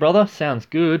with you, brother. Sounds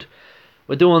good.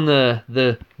 We're doing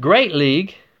the Great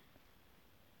League.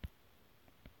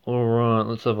 Alright,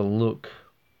 let's have a look.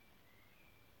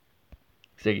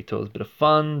 Exeggutor's a bit of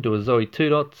fun. Do a Zoe 2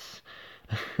 dots.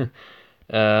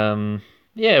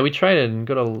 Yeah, we traded and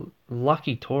got a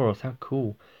lucky Tauros. How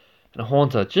cool. And a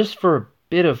Haunter, just for a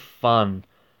bit of fun.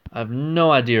 I have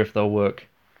no idea if they'll work.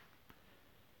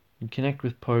 You connect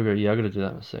with Pogo. Yeah, I gotta do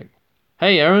that in a sec.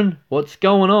 Hey, Aaron, what's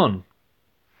going on?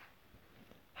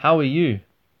 How are you?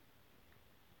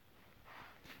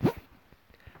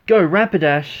 Go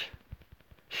Rapidash.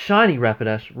 Shiny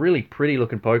Rapidash. Really pretty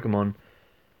looking Pokemon.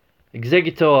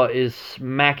 Exeggutor is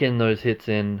smacking those hits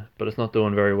in, but it's not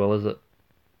doing very well, is it?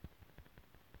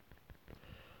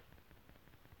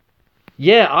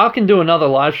 Yeah, I can do another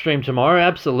live stream tomorrow,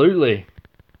 absolutely.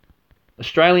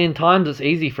 Australian times, it's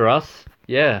easy for us.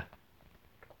 Yeah.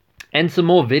 And some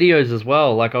more videos as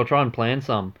well, like I'll try and plan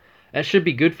some. That should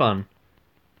be good fun.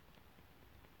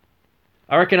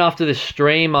 I reckon after this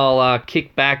stream, I'll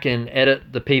kick back and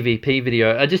edit the PvP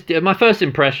video. My first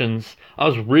impressions, I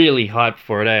was really hyped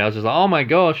for it, eh? I was just like, oh my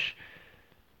gosh.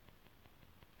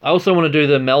 I also want to do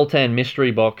the Meltan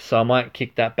mystery box, so I might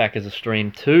kick that back as a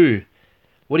stream too.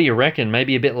 What do you reckon?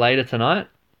 Maybe a bit later tonight?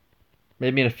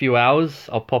 Maybe in a few hours,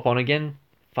 I'll pop on again.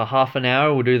 For half an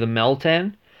hour, we'll do the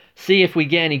Meltan. See if we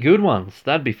get any good ones.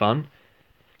 That'd be fun.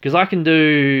 Because I can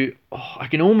do... Oh, I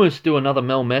can almost do another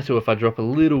Melmetal if I drop a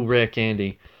little rare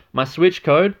candy. My Switch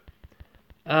code...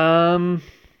 I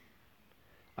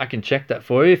can check that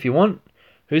for you if you want.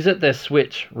 Who's at their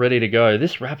Switch ready to go?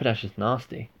 This Rapidash is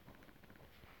nasty.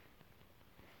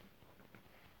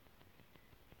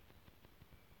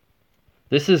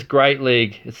 This is Great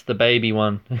League. It's the baby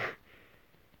one.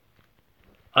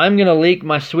 I'm going to leak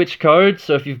my Switch code,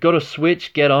 so if you've got a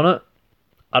Switch, get on it.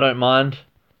 I don't mind.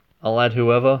 I'll add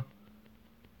whoever.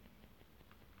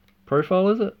 Profile,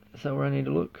 is it? Is that where I need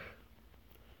to look?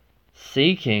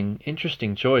 Seeking.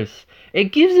 Interesting choice.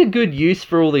 It gives a good use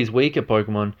for all these weaker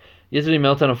Pokemon. Usually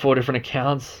Melton on 4 different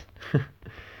accounts.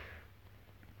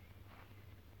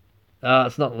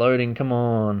 It's not loading. Come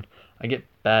on. I get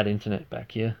bad internet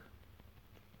back here.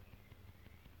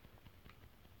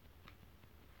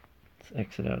 Let's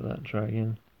exit out of that and try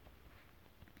again.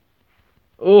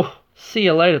 Oh, see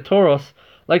you later, Tauros.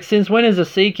 Like, since when is a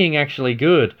Seeking actually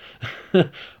good?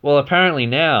 Well, apparently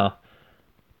now.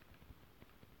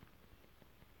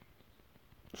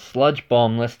 Sludge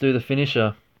Bomb, let's do the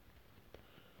finisher.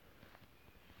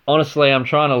 Honestly, I'm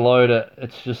trying to load it.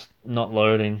 It's just not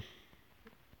loading.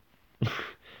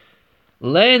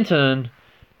 Lantern.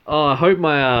 Oh, I hope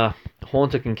my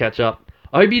Haunter can catch up.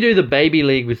 I hope you do the baby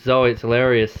league with Zoe. It's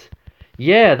hilarious.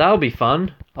 Yeah, that'll be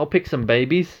fun. I'll pick some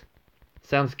babies.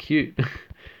 Sounds cute.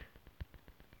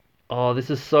 Oh, this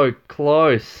is so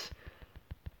close.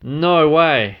 No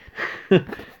way.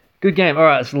 Good game.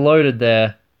 Alright, it's loaded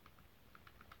there.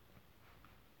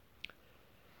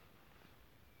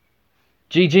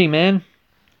 GG, man.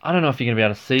 I don't know if you're going to be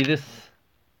able to see this.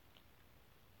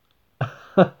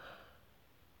 Do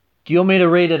you want me to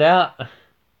read it out?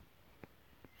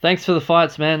 Thanks for the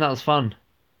fights, man. That was fun.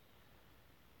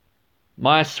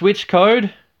 My Switch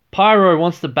code? Pyro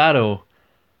wants to battle.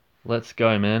 Let's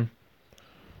go, man.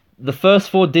 The first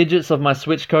 4 digits of my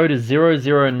Switch code is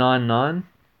 0099.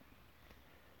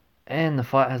 And the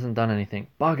fight hasn't done anything.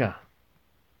 Bugger.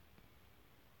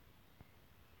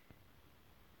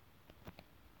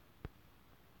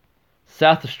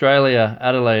 South Australia,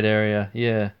 Adelaide area.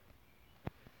 Yeah.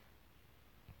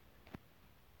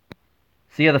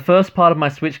 So yeah, the first part of my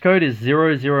Switch code is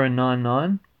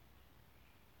 0099.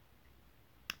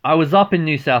 I was up in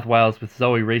New South Wales with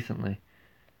Zoe recently.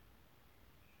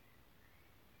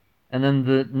 And then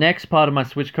the next part of my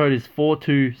Switch code is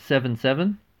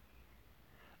 4277.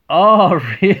 Oh,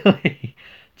 really?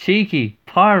 Cheeky.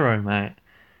 Pyro, mate.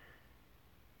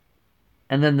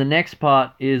 And then the next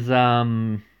part is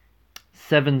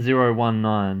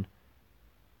 7019.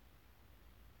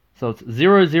 So it's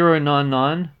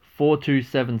 0099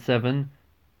 4277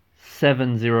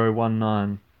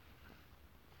 7019.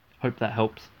 Hope that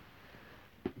helps.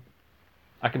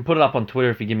 I can put it up on Twitter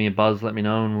if you give me a buzz, let me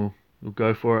know and we'll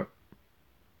go for it.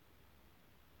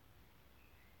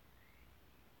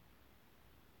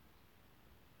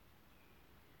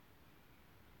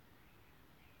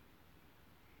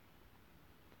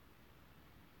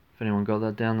 If anyone got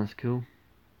that down, that's cool.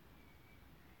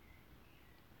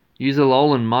 Use a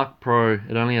Alolan Muck Pro.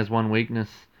 It only has one weakness.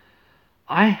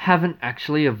 I haven't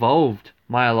actually evolved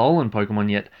my Alolan Pokemon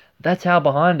yet. That's how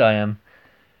behind I am.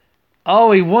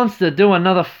 Oh, he wants to do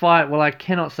another fight. Well, I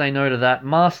cannot say no to that.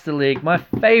 Master League, my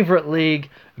favorite league.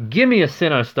 Give me a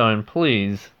Sinnoh Stone,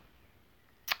 please.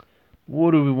 What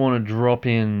do we want to drop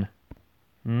in?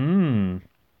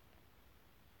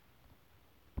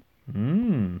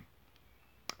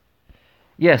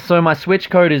 Yeah, so my Switch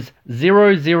code is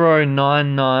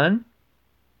 0099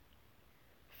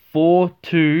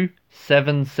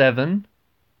 4277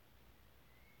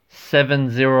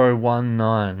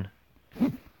 7019.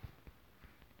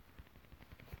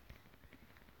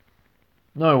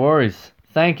 No worries.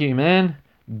 Thank you, man.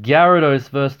 Gyarados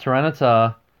versus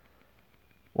Tyranitar.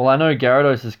 Well, I know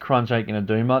Gyarados' Crunch ain't going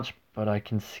to do much, but I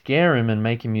can scare him and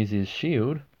make him use his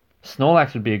shield.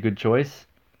 Snorlax would be a good choice.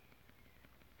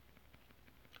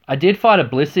 I did fight a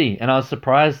Blissey, and I was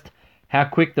surprised how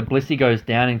quick the Blissey goes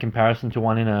down in comparison to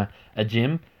one in a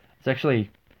gym. It's actually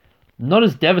not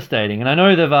as devastating. And I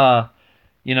know they've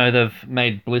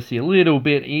made Blissey a little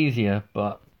bit easier,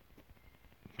 but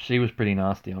she was pretty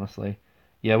nasty, honestly.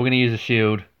 Yeah, we're going to use a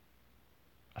shield.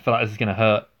 I feel like this is going to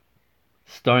hurt.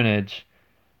 Stone Edge.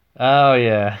 Oh,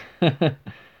 yeah.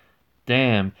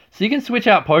 Damn. So you can switch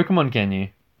out Pokemon, can you?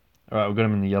 Alright, we've got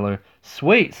him in the yellow.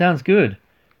 Sweet, sounds good.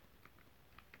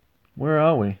 Where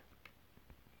are we?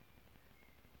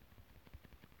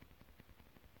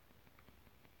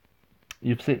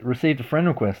 You've received a friend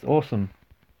request. Awesome.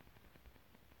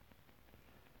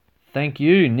 Thank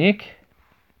you, Nick.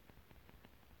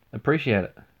 Appreciate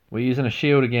it. We're using a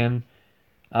shield again.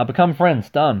 Become friends.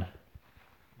 Done.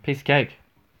 Piece of cake.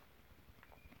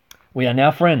 We are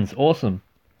now friends. Awesome.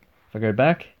 If I go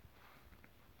back.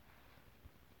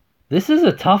 This is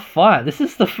a tough fight. This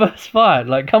is the first fight.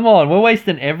 Like, come on. We're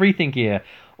wasting everything here.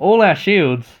 All our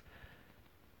shields.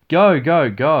 Go, go,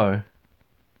 go.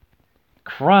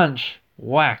 Crunch.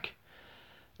 Whack.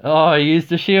 Oh, I used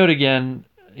the shield again.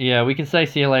 Yeah, we can say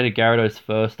see you later Gyarados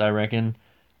first, I reckon.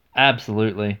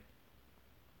 Absolutely.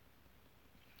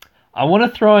 I want to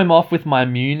throw him off with my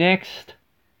Mew next.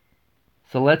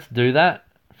 So let's do that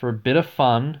for a bit of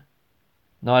fun.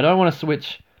 No, I don't want to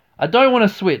switch. I don't want to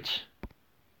switch.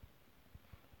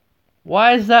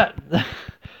 Why is that?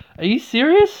 Are you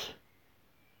serious?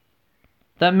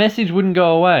 That message wouldn't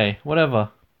go away.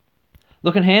 Whatever.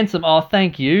 Looking handsome. Oh,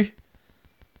 thank you.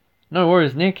 No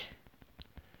worries, Nick.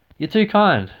 You're too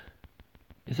kind.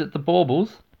 Is it the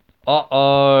baubles?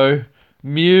 Uh-oh.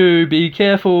 Mew, be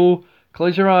careful.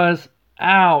 Close your eyes.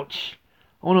 Ouch.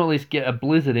 I want to at least get a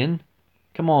blizzard in.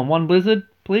 Come on, one blizzard,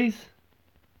 please.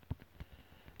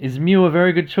 Is Mew a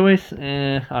very good choice? I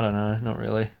don't know, not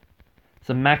really. It's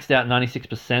a maxed out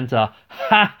 96%er.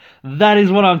 Ha! That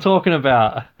is what I'm talking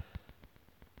about.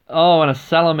 Oh, and a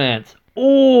Salamence.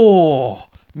 Oh!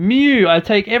 Mew, I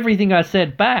take everything I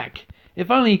said back.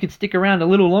 If only you could stick around a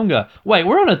little longer. Wait,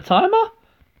 we're on a timer?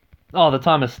 Oh, the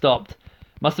timer stopped.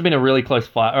 Must have been a really close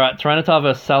fight. Alright, Tyranitar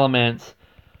versus Salamence.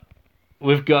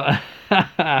 We've got...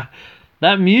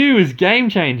 That Mew is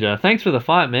game changer. Thanks for the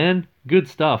fight, man. Good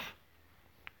stuff.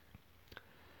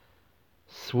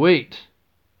 Sweet.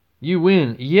 You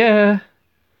win. Yeah.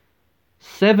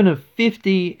 7 of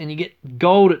 50, and you get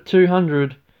gold at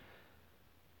 200.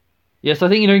 Yes, I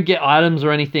think you don't get items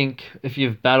or anything if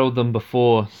you've battled them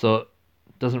before, so it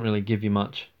doesn't really give you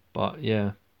much. But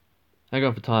yeah. Hang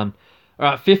on for time.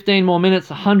 Alright, 15 more minutes,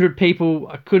 100 people.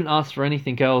 I couldn't ask for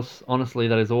anything else. Honestly,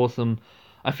 that is awesome.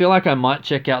 I feel like I might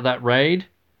check out that raid.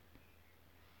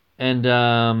 And,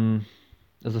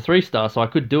 there's a 3-star, so I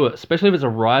could do it. Especially if it's a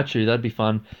Raichu, that'd be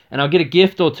fun. And I'll get a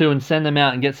gift or two and send them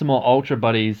out and get some more Ultra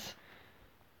Buddies.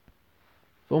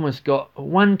 I've almost got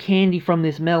 1 candy from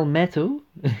this Melmetal.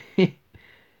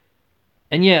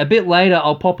 And yeah, a bit later,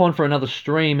 I'll pop on for another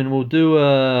stream and we'll do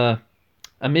a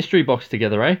mystery box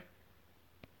together, eh?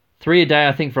 3 a day,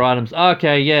 I think, for items.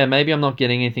 Okay, yeah, maybe I'm not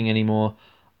getting anything anymore.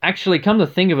 Actually, come to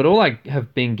think of it, all I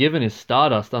have been given is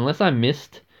Stardust, unless I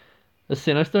missed a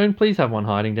Sinnoh Stone. Please have one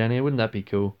hiding down here, wouldn't that be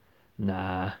cool?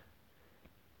 Nah.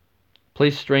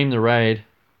 Please stream the raid.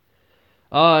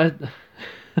 Oh,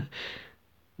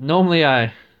 normally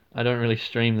I don't really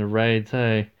stream the raids,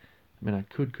 hey. I mean, I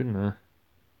could, couldn't I?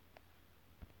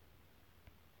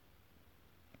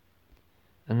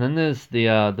 And then there's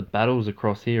the battles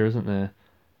across here, isn't there?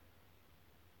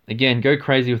 Again, go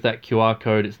crazy with that QR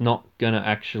code. It's not gonna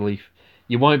actually...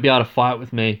 You won't be able to fight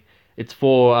with me. It's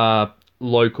for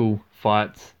local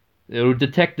fights. It'll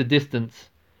detect the distance.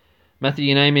 Matthew,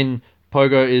 your name in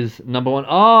Pogo is #1.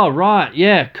 Oh, right.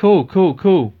 Yeah, cool.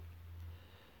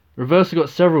 Reverser got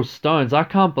several stones. I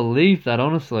can't believe that,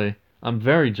 honestly. I'm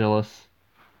very jealous.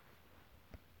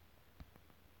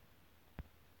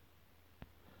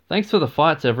 Thanks for the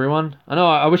fights, everyone. I know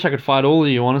I wish I could fight all of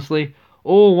you, honestly.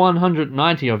 All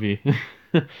 190 of you.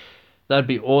 That'd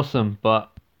be awesome, but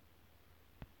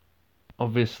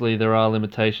obviously there are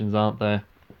limitations, aren't there?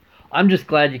 I'm just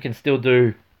glad you can still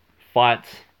do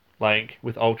fights, like,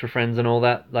 with Ultra Friends and all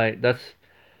that. Like,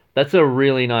 that's a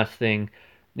really nice thing.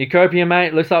 Nucopia,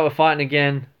 mate, looks like we're fighting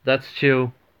again. That's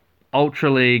chill. Ultra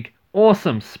League.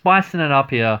 Awesome. Spicing it up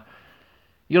here.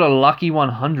 You got a lucky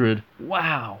 100.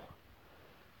 Wow.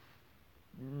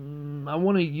 I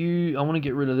want to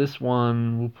get rid of this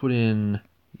one. We'll put in...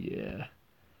 Yeah.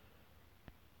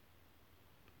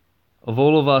 Of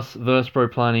all of us versus Pro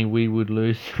Planning, we would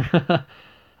lose.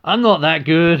 I'm not that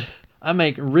good. I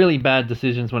make really bad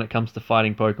decisions when it comes to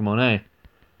fighting Pokemon, eh?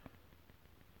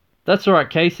 That's alright,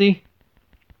 Casey.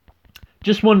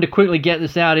 Just wanted to quickly get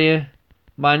this out here.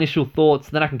 My initial thoughts,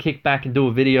 then I can kick back and do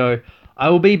a video. I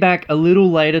will be back a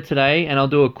little later today, and I'll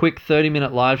do a quick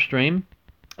 30-minute live stream.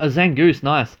 A Zangoose,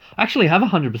 nice. I actually have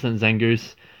 100%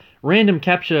 Zangoose. Random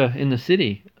capture in the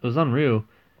city. It was unreal.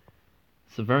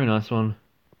 It's a very nice one.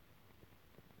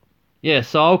 Yeah,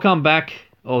 so I'll come back.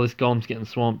 Oh, this Golm's getting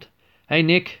swamped. Hey,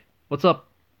 Nick. What's up?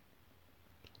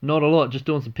 Not a lot, just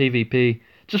doing some PvP.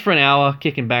 Just for an hour,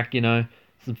 kicking back, you know.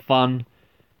 Some fun.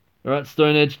 Alright,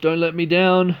 Stone Edge, don't let me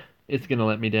down. It's gonna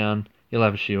let me down. He'll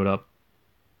have a shield up.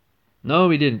 No,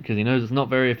 he didn't, because he knows it's not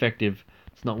very effective.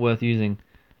 It's not worth using.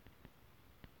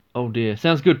 Oh dear.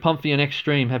 Sounds good. Pumped for your next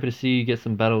stream. Happy to see you get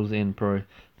some battles in, bro.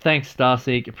 Thanks,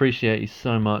 Starseek. Appreciate you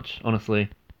so much, honestly.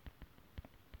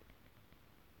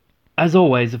 As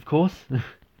always, of course.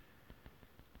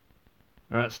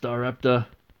 Alright, Staraptor.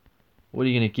 What are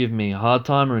you going to give me? A hard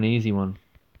time or an easy one?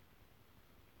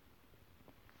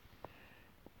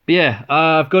 But yeah,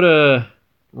 I've got to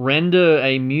render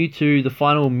a Mewtwo, the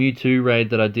final Mewtwo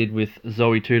raid that I did with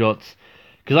Zoe 2 Dots.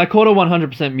 Because I caught a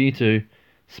 100% Mewtwo.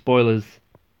 Spoilers.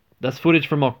 That's footage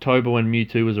from October when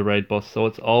Mewtwo was a raid boss, so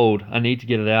it's old. I need to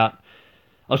get it out.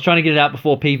 I was trying to get it out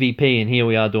before PvP, and here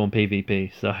we are doing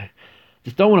PvP. So,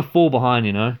 just don't want to fall behind,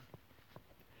 you know.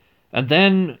 And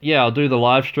then, yeah, I'll do the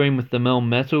live stream with the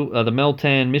the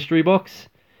Meltan mystery box.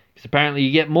 Because apparently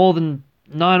you get more than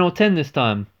 9 or 10 this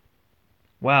time.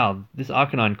 Wow, this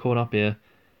Arcanine caught up here.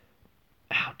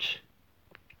 Ouch.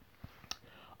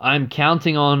 I'm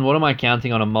counting on... What am I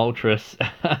counting on? A Moltres.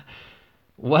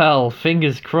 Well,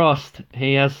 fingers crossed.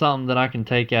 He has something that I can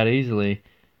take out easily.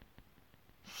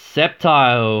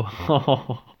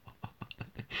 Sceptile.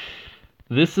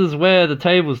 This is where the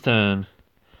tables turn.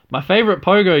 My favorite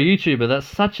Pogo YouTuber. That's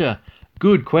such a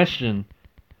good question.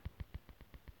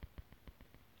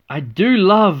 I do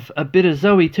love a bit of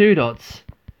Zoe 2 Dots.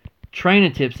 Trainer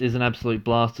Tips is an absolute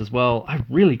blast as well. I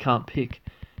really can't pick.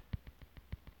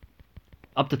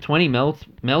 Up to 20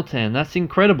 Meltan. That's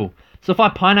incredible. So if I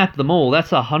pineapple them all,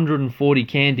 that's 140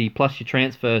 candy plus you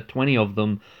transfer 20 of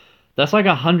them. That's like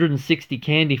 160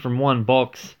 candy from one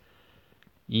box.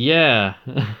 Yeah.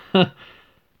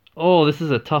 Oh, this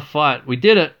is a tough fight. We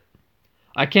did it.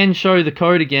 I can show the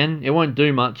code again. It won't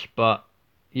do much, but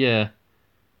yeah.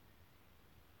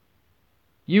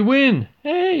 You win.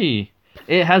 Hey.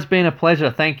 It has been a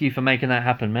pleasure. Thank you for making that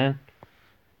happen, man.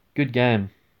 Good game.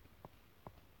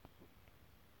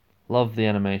 Love the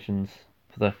animations.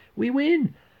 For the we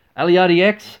win. Aliati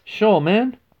X. Sure,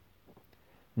 man.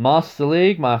 Master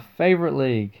League, my favorite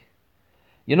league.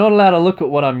 You're not allowed to look at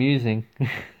what I'm using.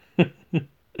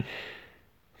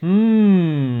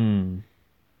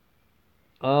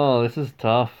 Oh, this is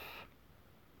tough.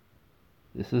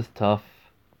 This is tough.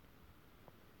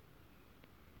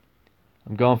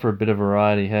 I'm going for a bit of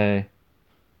variety, hey.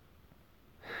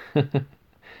 Let's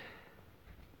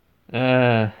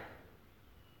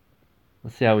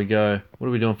see how we go. What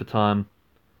are we doing for time?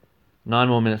 9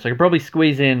 more minutes. I could probably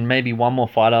squeeze in maybe one more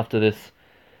fight after this.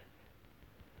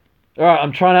 Alright,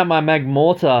 I'm trying out my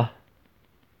Magmortar.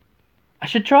 I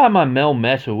should try out my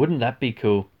Melmetal. Wouldn't that be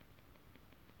cool?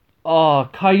 Oh,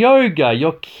 Kyogre,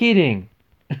 you're kidding.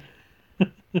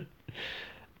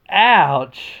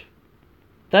 Ouch.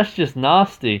 That's just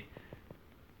nasty.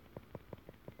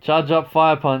 Charge up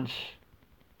Fire Punch.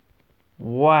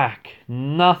 Whack.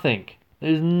 Nothing.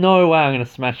 There's no way I'm going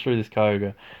to smash through this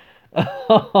Kyogre.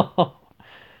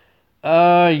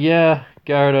 Yeah,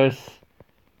 Gyarados.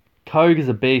 Kyogre's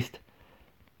a beast.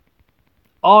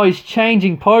 Oh, he's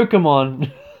changing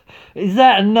Pokemon. Is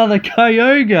that another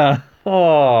Kyogre?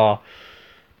 Oh,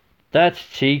 that's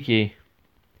cheeky.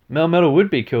 Melmetal would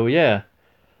be cool, yeah.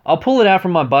 I'll pull it out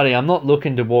from my buddy. I'm not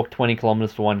looking to walk 20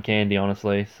 kilometers for one candy,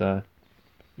 honestly. So,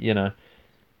 you know.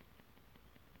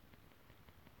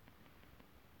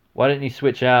 Why didn't you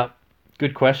switch out?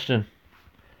 Good question.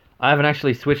 I haven't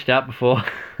actually switched out before.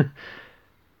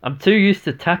 I'm too used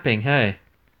to tapping, hey.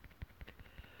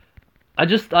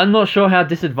 I'm not sure how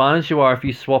disadvantaged you are if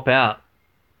you swap out.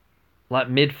 Like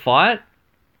mid-fight?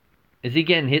 Is he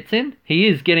getting hits in? He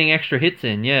is getting extra hits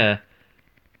in, yeah.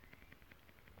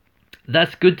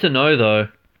 That's good to know, though.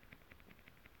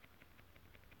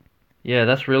 Yeah,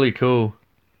 that's really cool.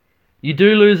 You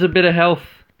do lose a bit of health,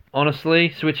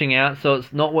 honestly, switching out, so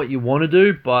it's not what you want to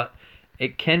do, but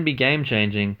it can be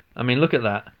game-changing. I mean, look at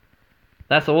that.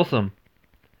 That's awesome.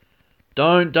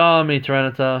 Don't die on me,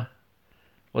 Tyranitar.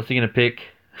 What's he going to pick?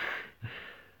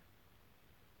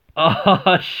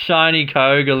 Oh, shiny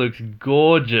Kyogre looks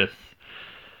gorgeous.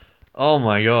 Oh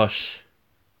my gosh.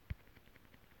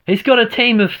 He's got a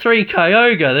team of 3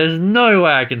 Kyogre. There's no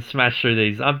way I can smash through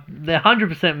these. They're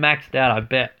 100% maxed out, I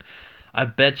bet. I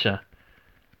betcha.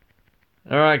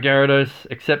 Alright, Gyarados.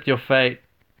 Accept your fate.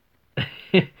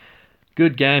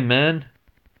 Good game, man.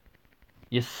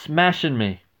 You're smashing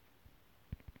me.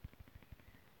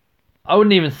 I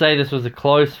wouldn't even say this was a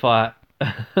close fight.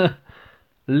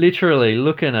 Literally,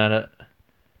 looking at it.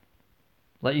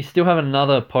 Like, you still have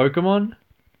another Pokemon?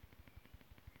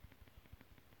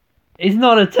 He's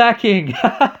not attacking!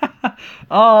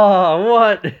 Oh,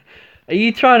 what? Are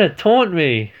you trying to taunt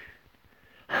me?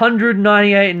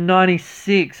 198 and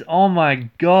 96. Oh my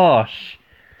gosh.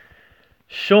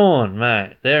 Sean,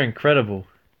 mate, they're incredible.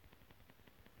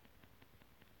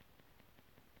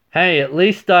 Hey, at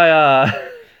least I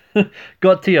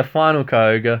got to your final,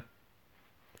 Kyogre.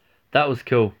 That was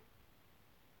cool.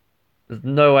 There's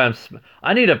no way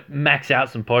I need to max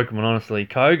out some Pokemon, honestly.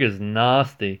 Kyogre's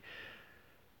nasty.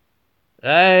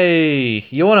 Hey,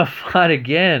 you want to fight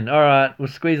again? Alright, we'll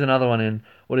squeeze another one in.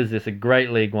 What is this? A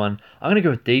Great League one. I'm going to go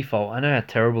with default. I know how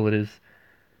terrible it is.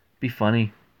 Be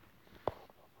funny.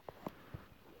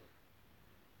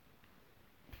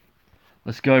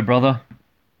 Let's go, brother.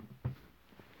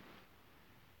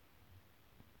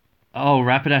 Oh,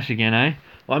 Rapidash again, eh?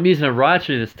 Well, I'm using a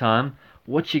Raichu this time.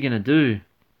 What you gonna do?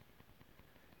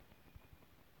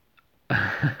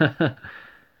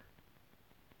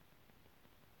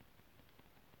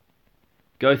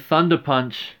 Go Thunder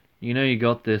Punch. You know you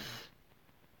got this.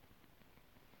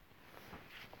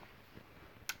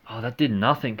 Oh, that did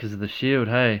nothing because of the shield,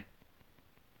 hey.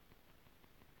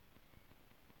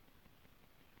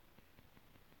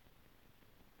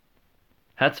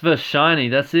 Hats vs Shiny,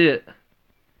 that's it.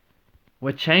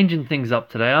 We're changing things up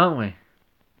today, aren't we?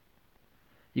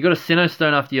 You got a Sinnoh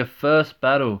Stone after your first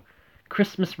battle.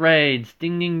 Christmas raids.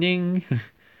 Ding, ding, ding.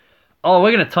 Oh,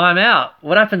 we're going to time out.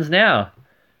 What happens now?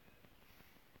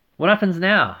 What happens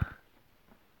now?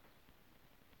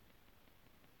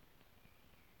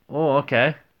 Oh,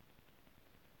 okay.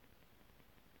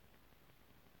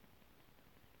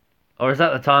 Or is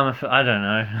that the time I don't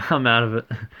know. I'm out of it.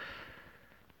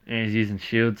 And he's using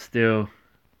shield still.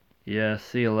 Yeah,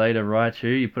 see you later,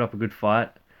 Raichu. You put up a good fight.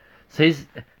 So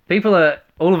people are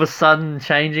all of a sudden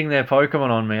changing their Pokemon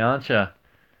on me, aren't you?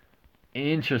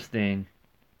 Interesting.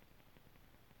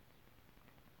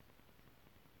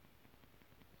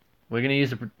 We're gonna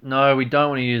use a... No, we don't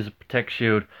want to use a Protect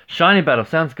Shield. Shiny Battle,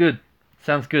 sounds good.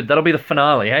 Sounds good. That'll be the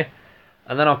finale, eh?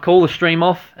 And then I'll call the stream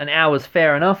off. An hour's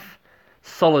fair enough.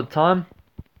 Solid time.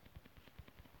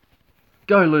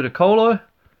 Go Ludicolo.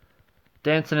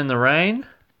 Dancing in the rain.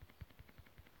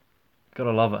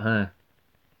 Gotta love it, huh?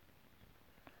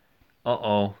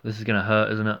 Uh-oh. This is gonna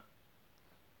hurt, isn't it?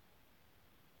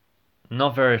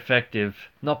 Not very effective.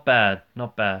 Not bad.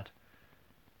 Not bad.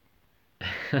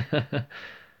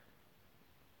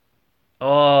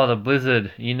 Oh, the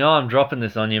blizzard. You know I'm dropping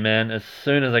this on you, man, as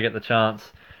soon as I get the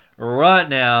chance. Right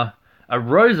now, a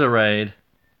Roserade.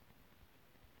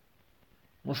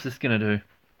 What's this gonna do?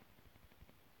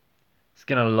 It's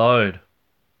gonna load.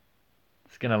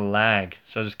 It's gonna lag.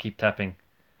 Should I just keep tapping?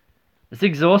 It's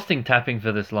exhausting tapping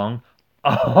for this long.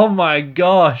 Oh my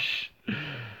gosh!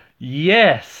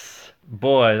 Yes!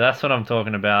 Boy, that's what I'm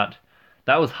talking about.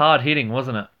 That was hard hitting,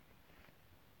 wasn't it?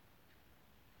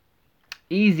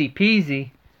 Easy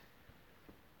peasy.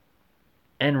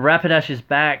 And Rapidash is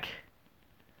back.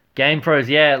 Game Pros,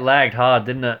 yeah, it lagged hard,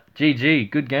 didn't it?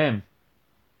 GG, good game.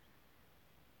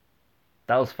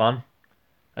 That was fun.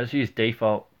 I just used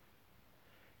default.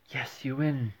 Yes, you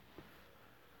win.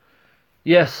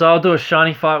 Yes, so I'll do a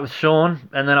shiny fight with Sean,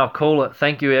 and then I'll call it.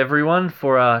 Thank you, everyone,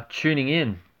 for tuning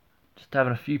in. Just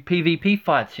having a few PvP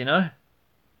fights, you know?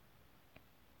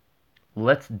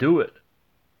 Let's do it.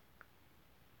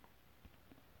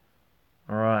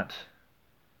 Alright.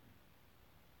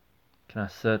 Can I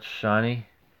search shiny?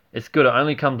 It's good, it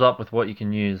only comes up with what you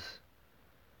can use.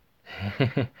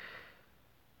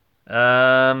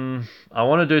 I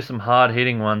want to do some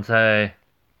hard-hitting ones, hey.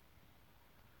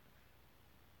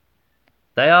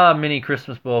 They are mini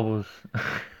Christmas baubles.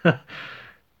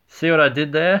 See what I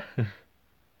did there?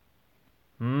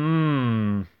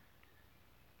 Mmm.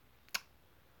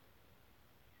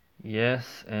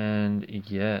 Yes and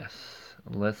yes.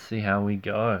 Let's see how we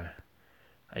go.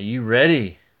 Are you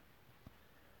ready?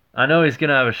 I know he's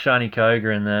gonna have a shiny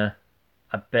Kyogre in there.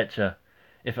 I betcha.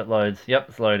 If it loads. Yep,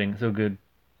 it's loading. It's all good.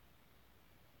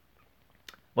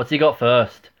 What's he got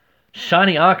first?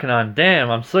 Shiny Arcanine.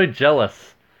 Damn, I'm so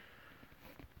jealous.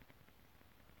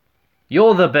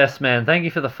 You're the best, man. Thank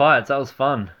you for the fights. That was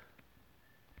fun.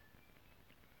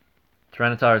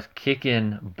 Tyranitar is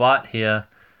kicking butt here.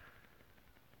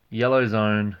 Yellow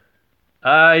zone.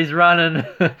 Ah, he's running.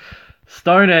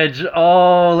 Stone Edge.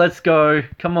 Oh, let's go.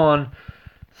 Come on.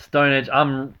 Stone Edge.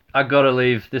 I gotta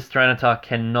leave. This Tyranitar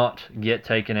cannot get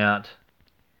taken out.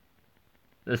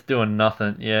 It's doing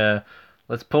nothing. Yeah.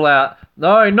 Let's pull out.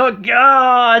 No, not...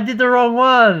 Ah, I did the wrong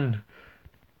one.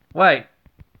 Wait.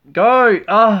 Go.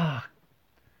 Ah. Oh.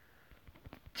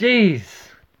 Jeez.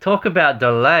 Talk about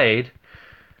delayed.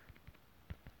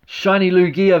 Shiny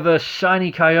Lugia versus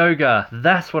Shiny Kyogre.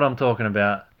 That's what I'm talking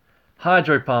about.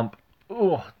 Hydro Pump.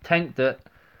 Oh, tanked it.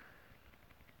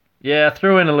 Yeah, I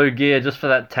threw in a Lugia just for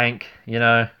that tank, you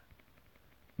know.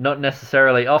 Not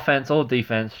necessarily offense or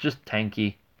defense, just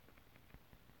tanky.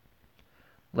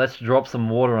 Let's drop some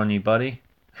water on you, buddy.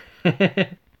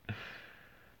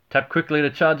 Tap quickly to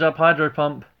charge up Hydro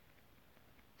Pump.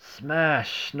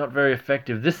 Smash. Not very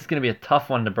effective. This is going to be a tough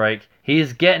one to break. He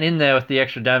is getting in there with the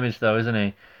extra damage, though, isn't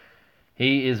he?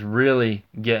 He is really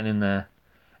getting in there.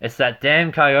 It's that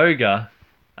damn Kyogre.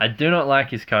 I do not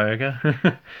like his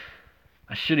Kyogre.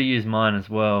 I should have used mine as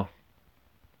well.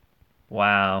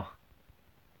 Wow.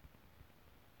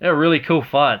 They're really cool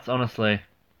fights, honestly.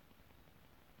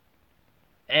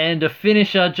 And a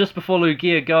finisher just before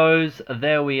Lugia goes.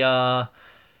 There we are.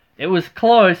 It was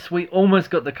close. We almost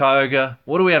got the Kyogre.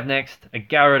 What do we have next? A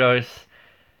Gyarados.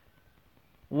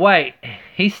 Wait,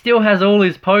 he still has all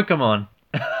his Pokemon.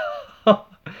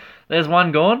 There's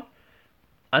one gone.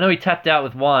 I know he tapped out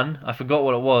with one. I forgot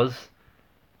what it was.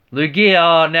 Lugia.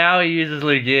 Oh, now he uses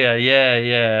Lugia.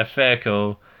 Yeah, fair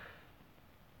call.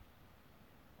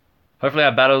 Hopefully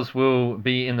our battles will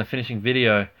be in the finishing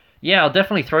video. Yeah, I'll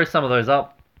definitely throw some of those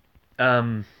up.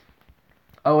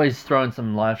 Always throwing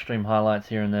some live stream highlights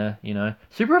here and there, you know.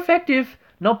 Super effective.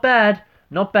 Not bad.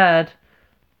 Not bad.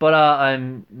 But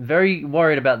I'm very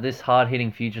worried about this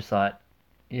hard-hitting future sight.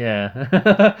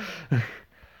 Yeah.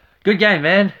 Good game,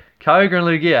 man. Kyogre and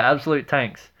Lugia, absolute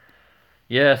tanks.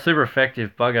 Yeah, super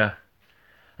effective, bugger.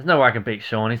 There's no way I can beat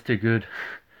Sean, he's too good.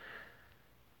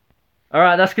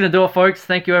 Alright, that's going to do it, folks.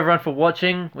 Thank you, everyone, for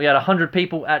watching. We had 100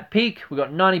 people at peak. We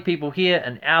got 90 people here,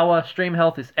 an hour. Stream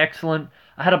health is excellent.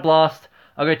 I had a blast.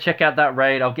 I'll go check out that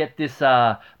raid. I'll get this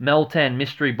Meltan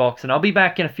mystery box, and I'll be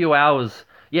back in a few hours.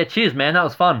 Yeah, cheers, man. That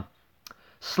was fun.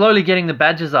 Slowly getting the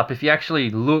badges up. If you actually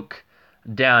look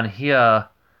down here,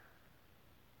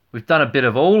 we've done a bit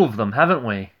of all of them, haven't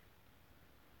we?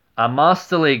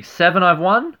 Master League 7 I've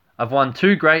won. I've won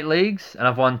 2 Great Leagues, and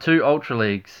I've won 2 Ultra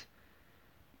Leagues.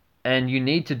 And you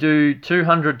need to do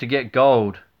 200 to get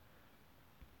gold.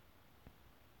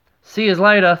 See you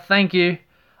later. Thank you.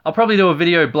 I'll probably do a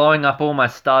video blowing up all my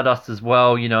Stardust as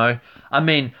well, you know. I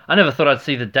mean, I never thought I'd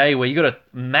see the day where you got a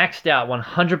maxed out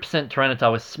 100%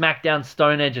 Tyranitar with Smackdown,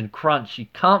 Stone Edge, and Crunch. You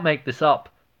can't make this up.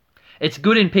 It's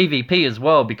good in PvP as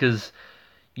well because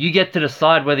you get to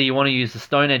decide whether you want to use the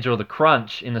Stone Edge or the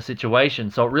Crunch in the situation.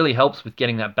 So it really helps with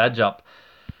getting that badge up.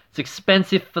 It's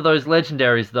expensive for those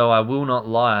legendaries, though, I will not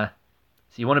lie.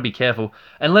 So you want to be careful.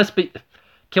 And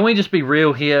can we just be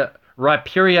real here?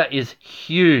 Rhyperior is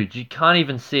huge. You can't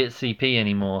even see it CP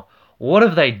anymore. What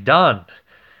have they done?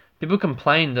 People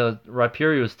complained the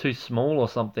Rhyperior was too small or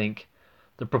something.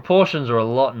 The proportions are a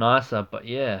lot nicer, but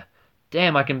yeah.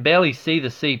 Damn, I can barely see the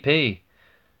CP.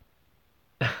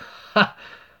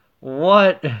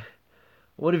 What?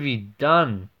 What have you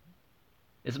done?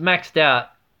 It's maxed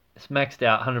out. It's maxed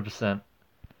out 100%.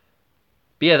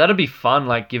 But yeah, that'd be fun,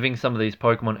 like giving some of these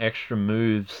Pokemon extra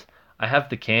moves. I have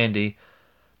the candy.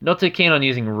 Not too keen on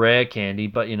using rare candy,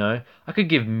 but you know, I could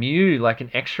give Mew like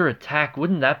an extra attack.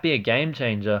 Wouldn't that be a game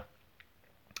changer?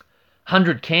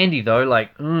 100 candy though,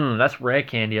 like, that's rare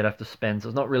candy I'd have to spend, so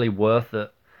it's not really worth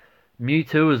it.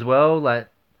 Mewtwo as well, like,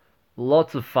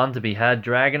 lots of fun to be had.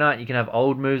 Dragonite, you can have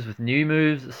old moves with new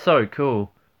moves. It's so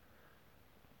cool.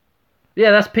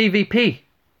 Yeah, that's PvP.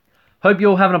 Hope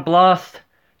you're all having a blast.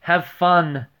 Have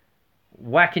fun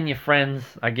whacking your friends,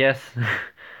 I guess.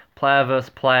 Player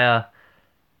versus player.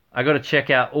 I got to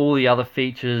check out all the other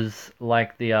features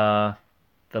like the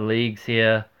leagues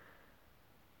here.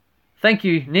 Thank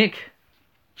you, Nick.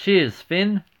 Cheers,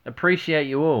 Finn. Appreciate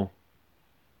you all.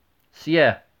 So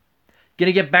yeah,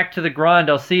 gonna get back to the grind.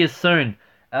 I'll see you soon.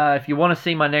 If you want to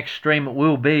see my next stream, it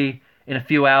will be in a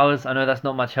few hours. I know that's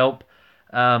not much help.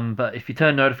 But if you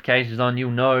turn notifications on,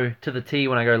 you'll know to the T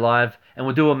when I go live. And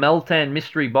we'll do a Meltan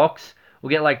mystery box. We'll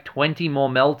get like 20 more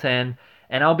Meltan.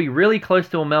 And I'll be really close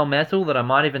to a Melmetal that I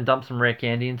might even dump some rare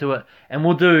candy into it. And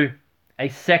we'll do a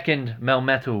second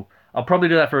Melmetal. I'll probably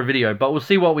do that for a video, but we'll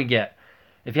see what we get.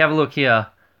 If you have a look here,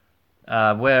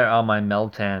 where are my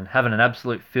Meltan? Having an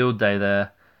absolute field day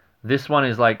there. This one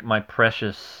is like my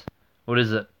precious, what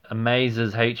is it?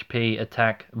 Amazes HP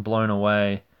attack blown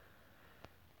away.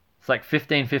 It's like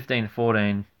 15, 15,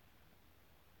 14.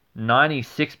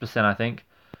 96%, I think.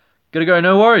 Gotta go,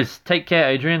 no worries. Take care,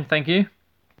 Adrian. Thank you.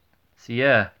 So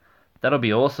yeah, that'll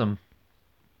be awesome.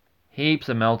 Heaps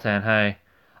of Meltan, hey.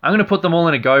 I'm gonna put them all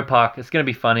in a Go Park. It's gonna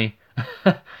be funny.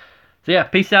 So yeah,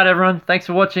 peace out, everyone. Thanks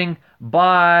for watching.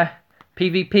 Bye.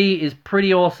 PvP is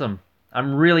pretty awesome.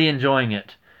 I'm really enjoying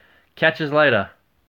it. Catch us later.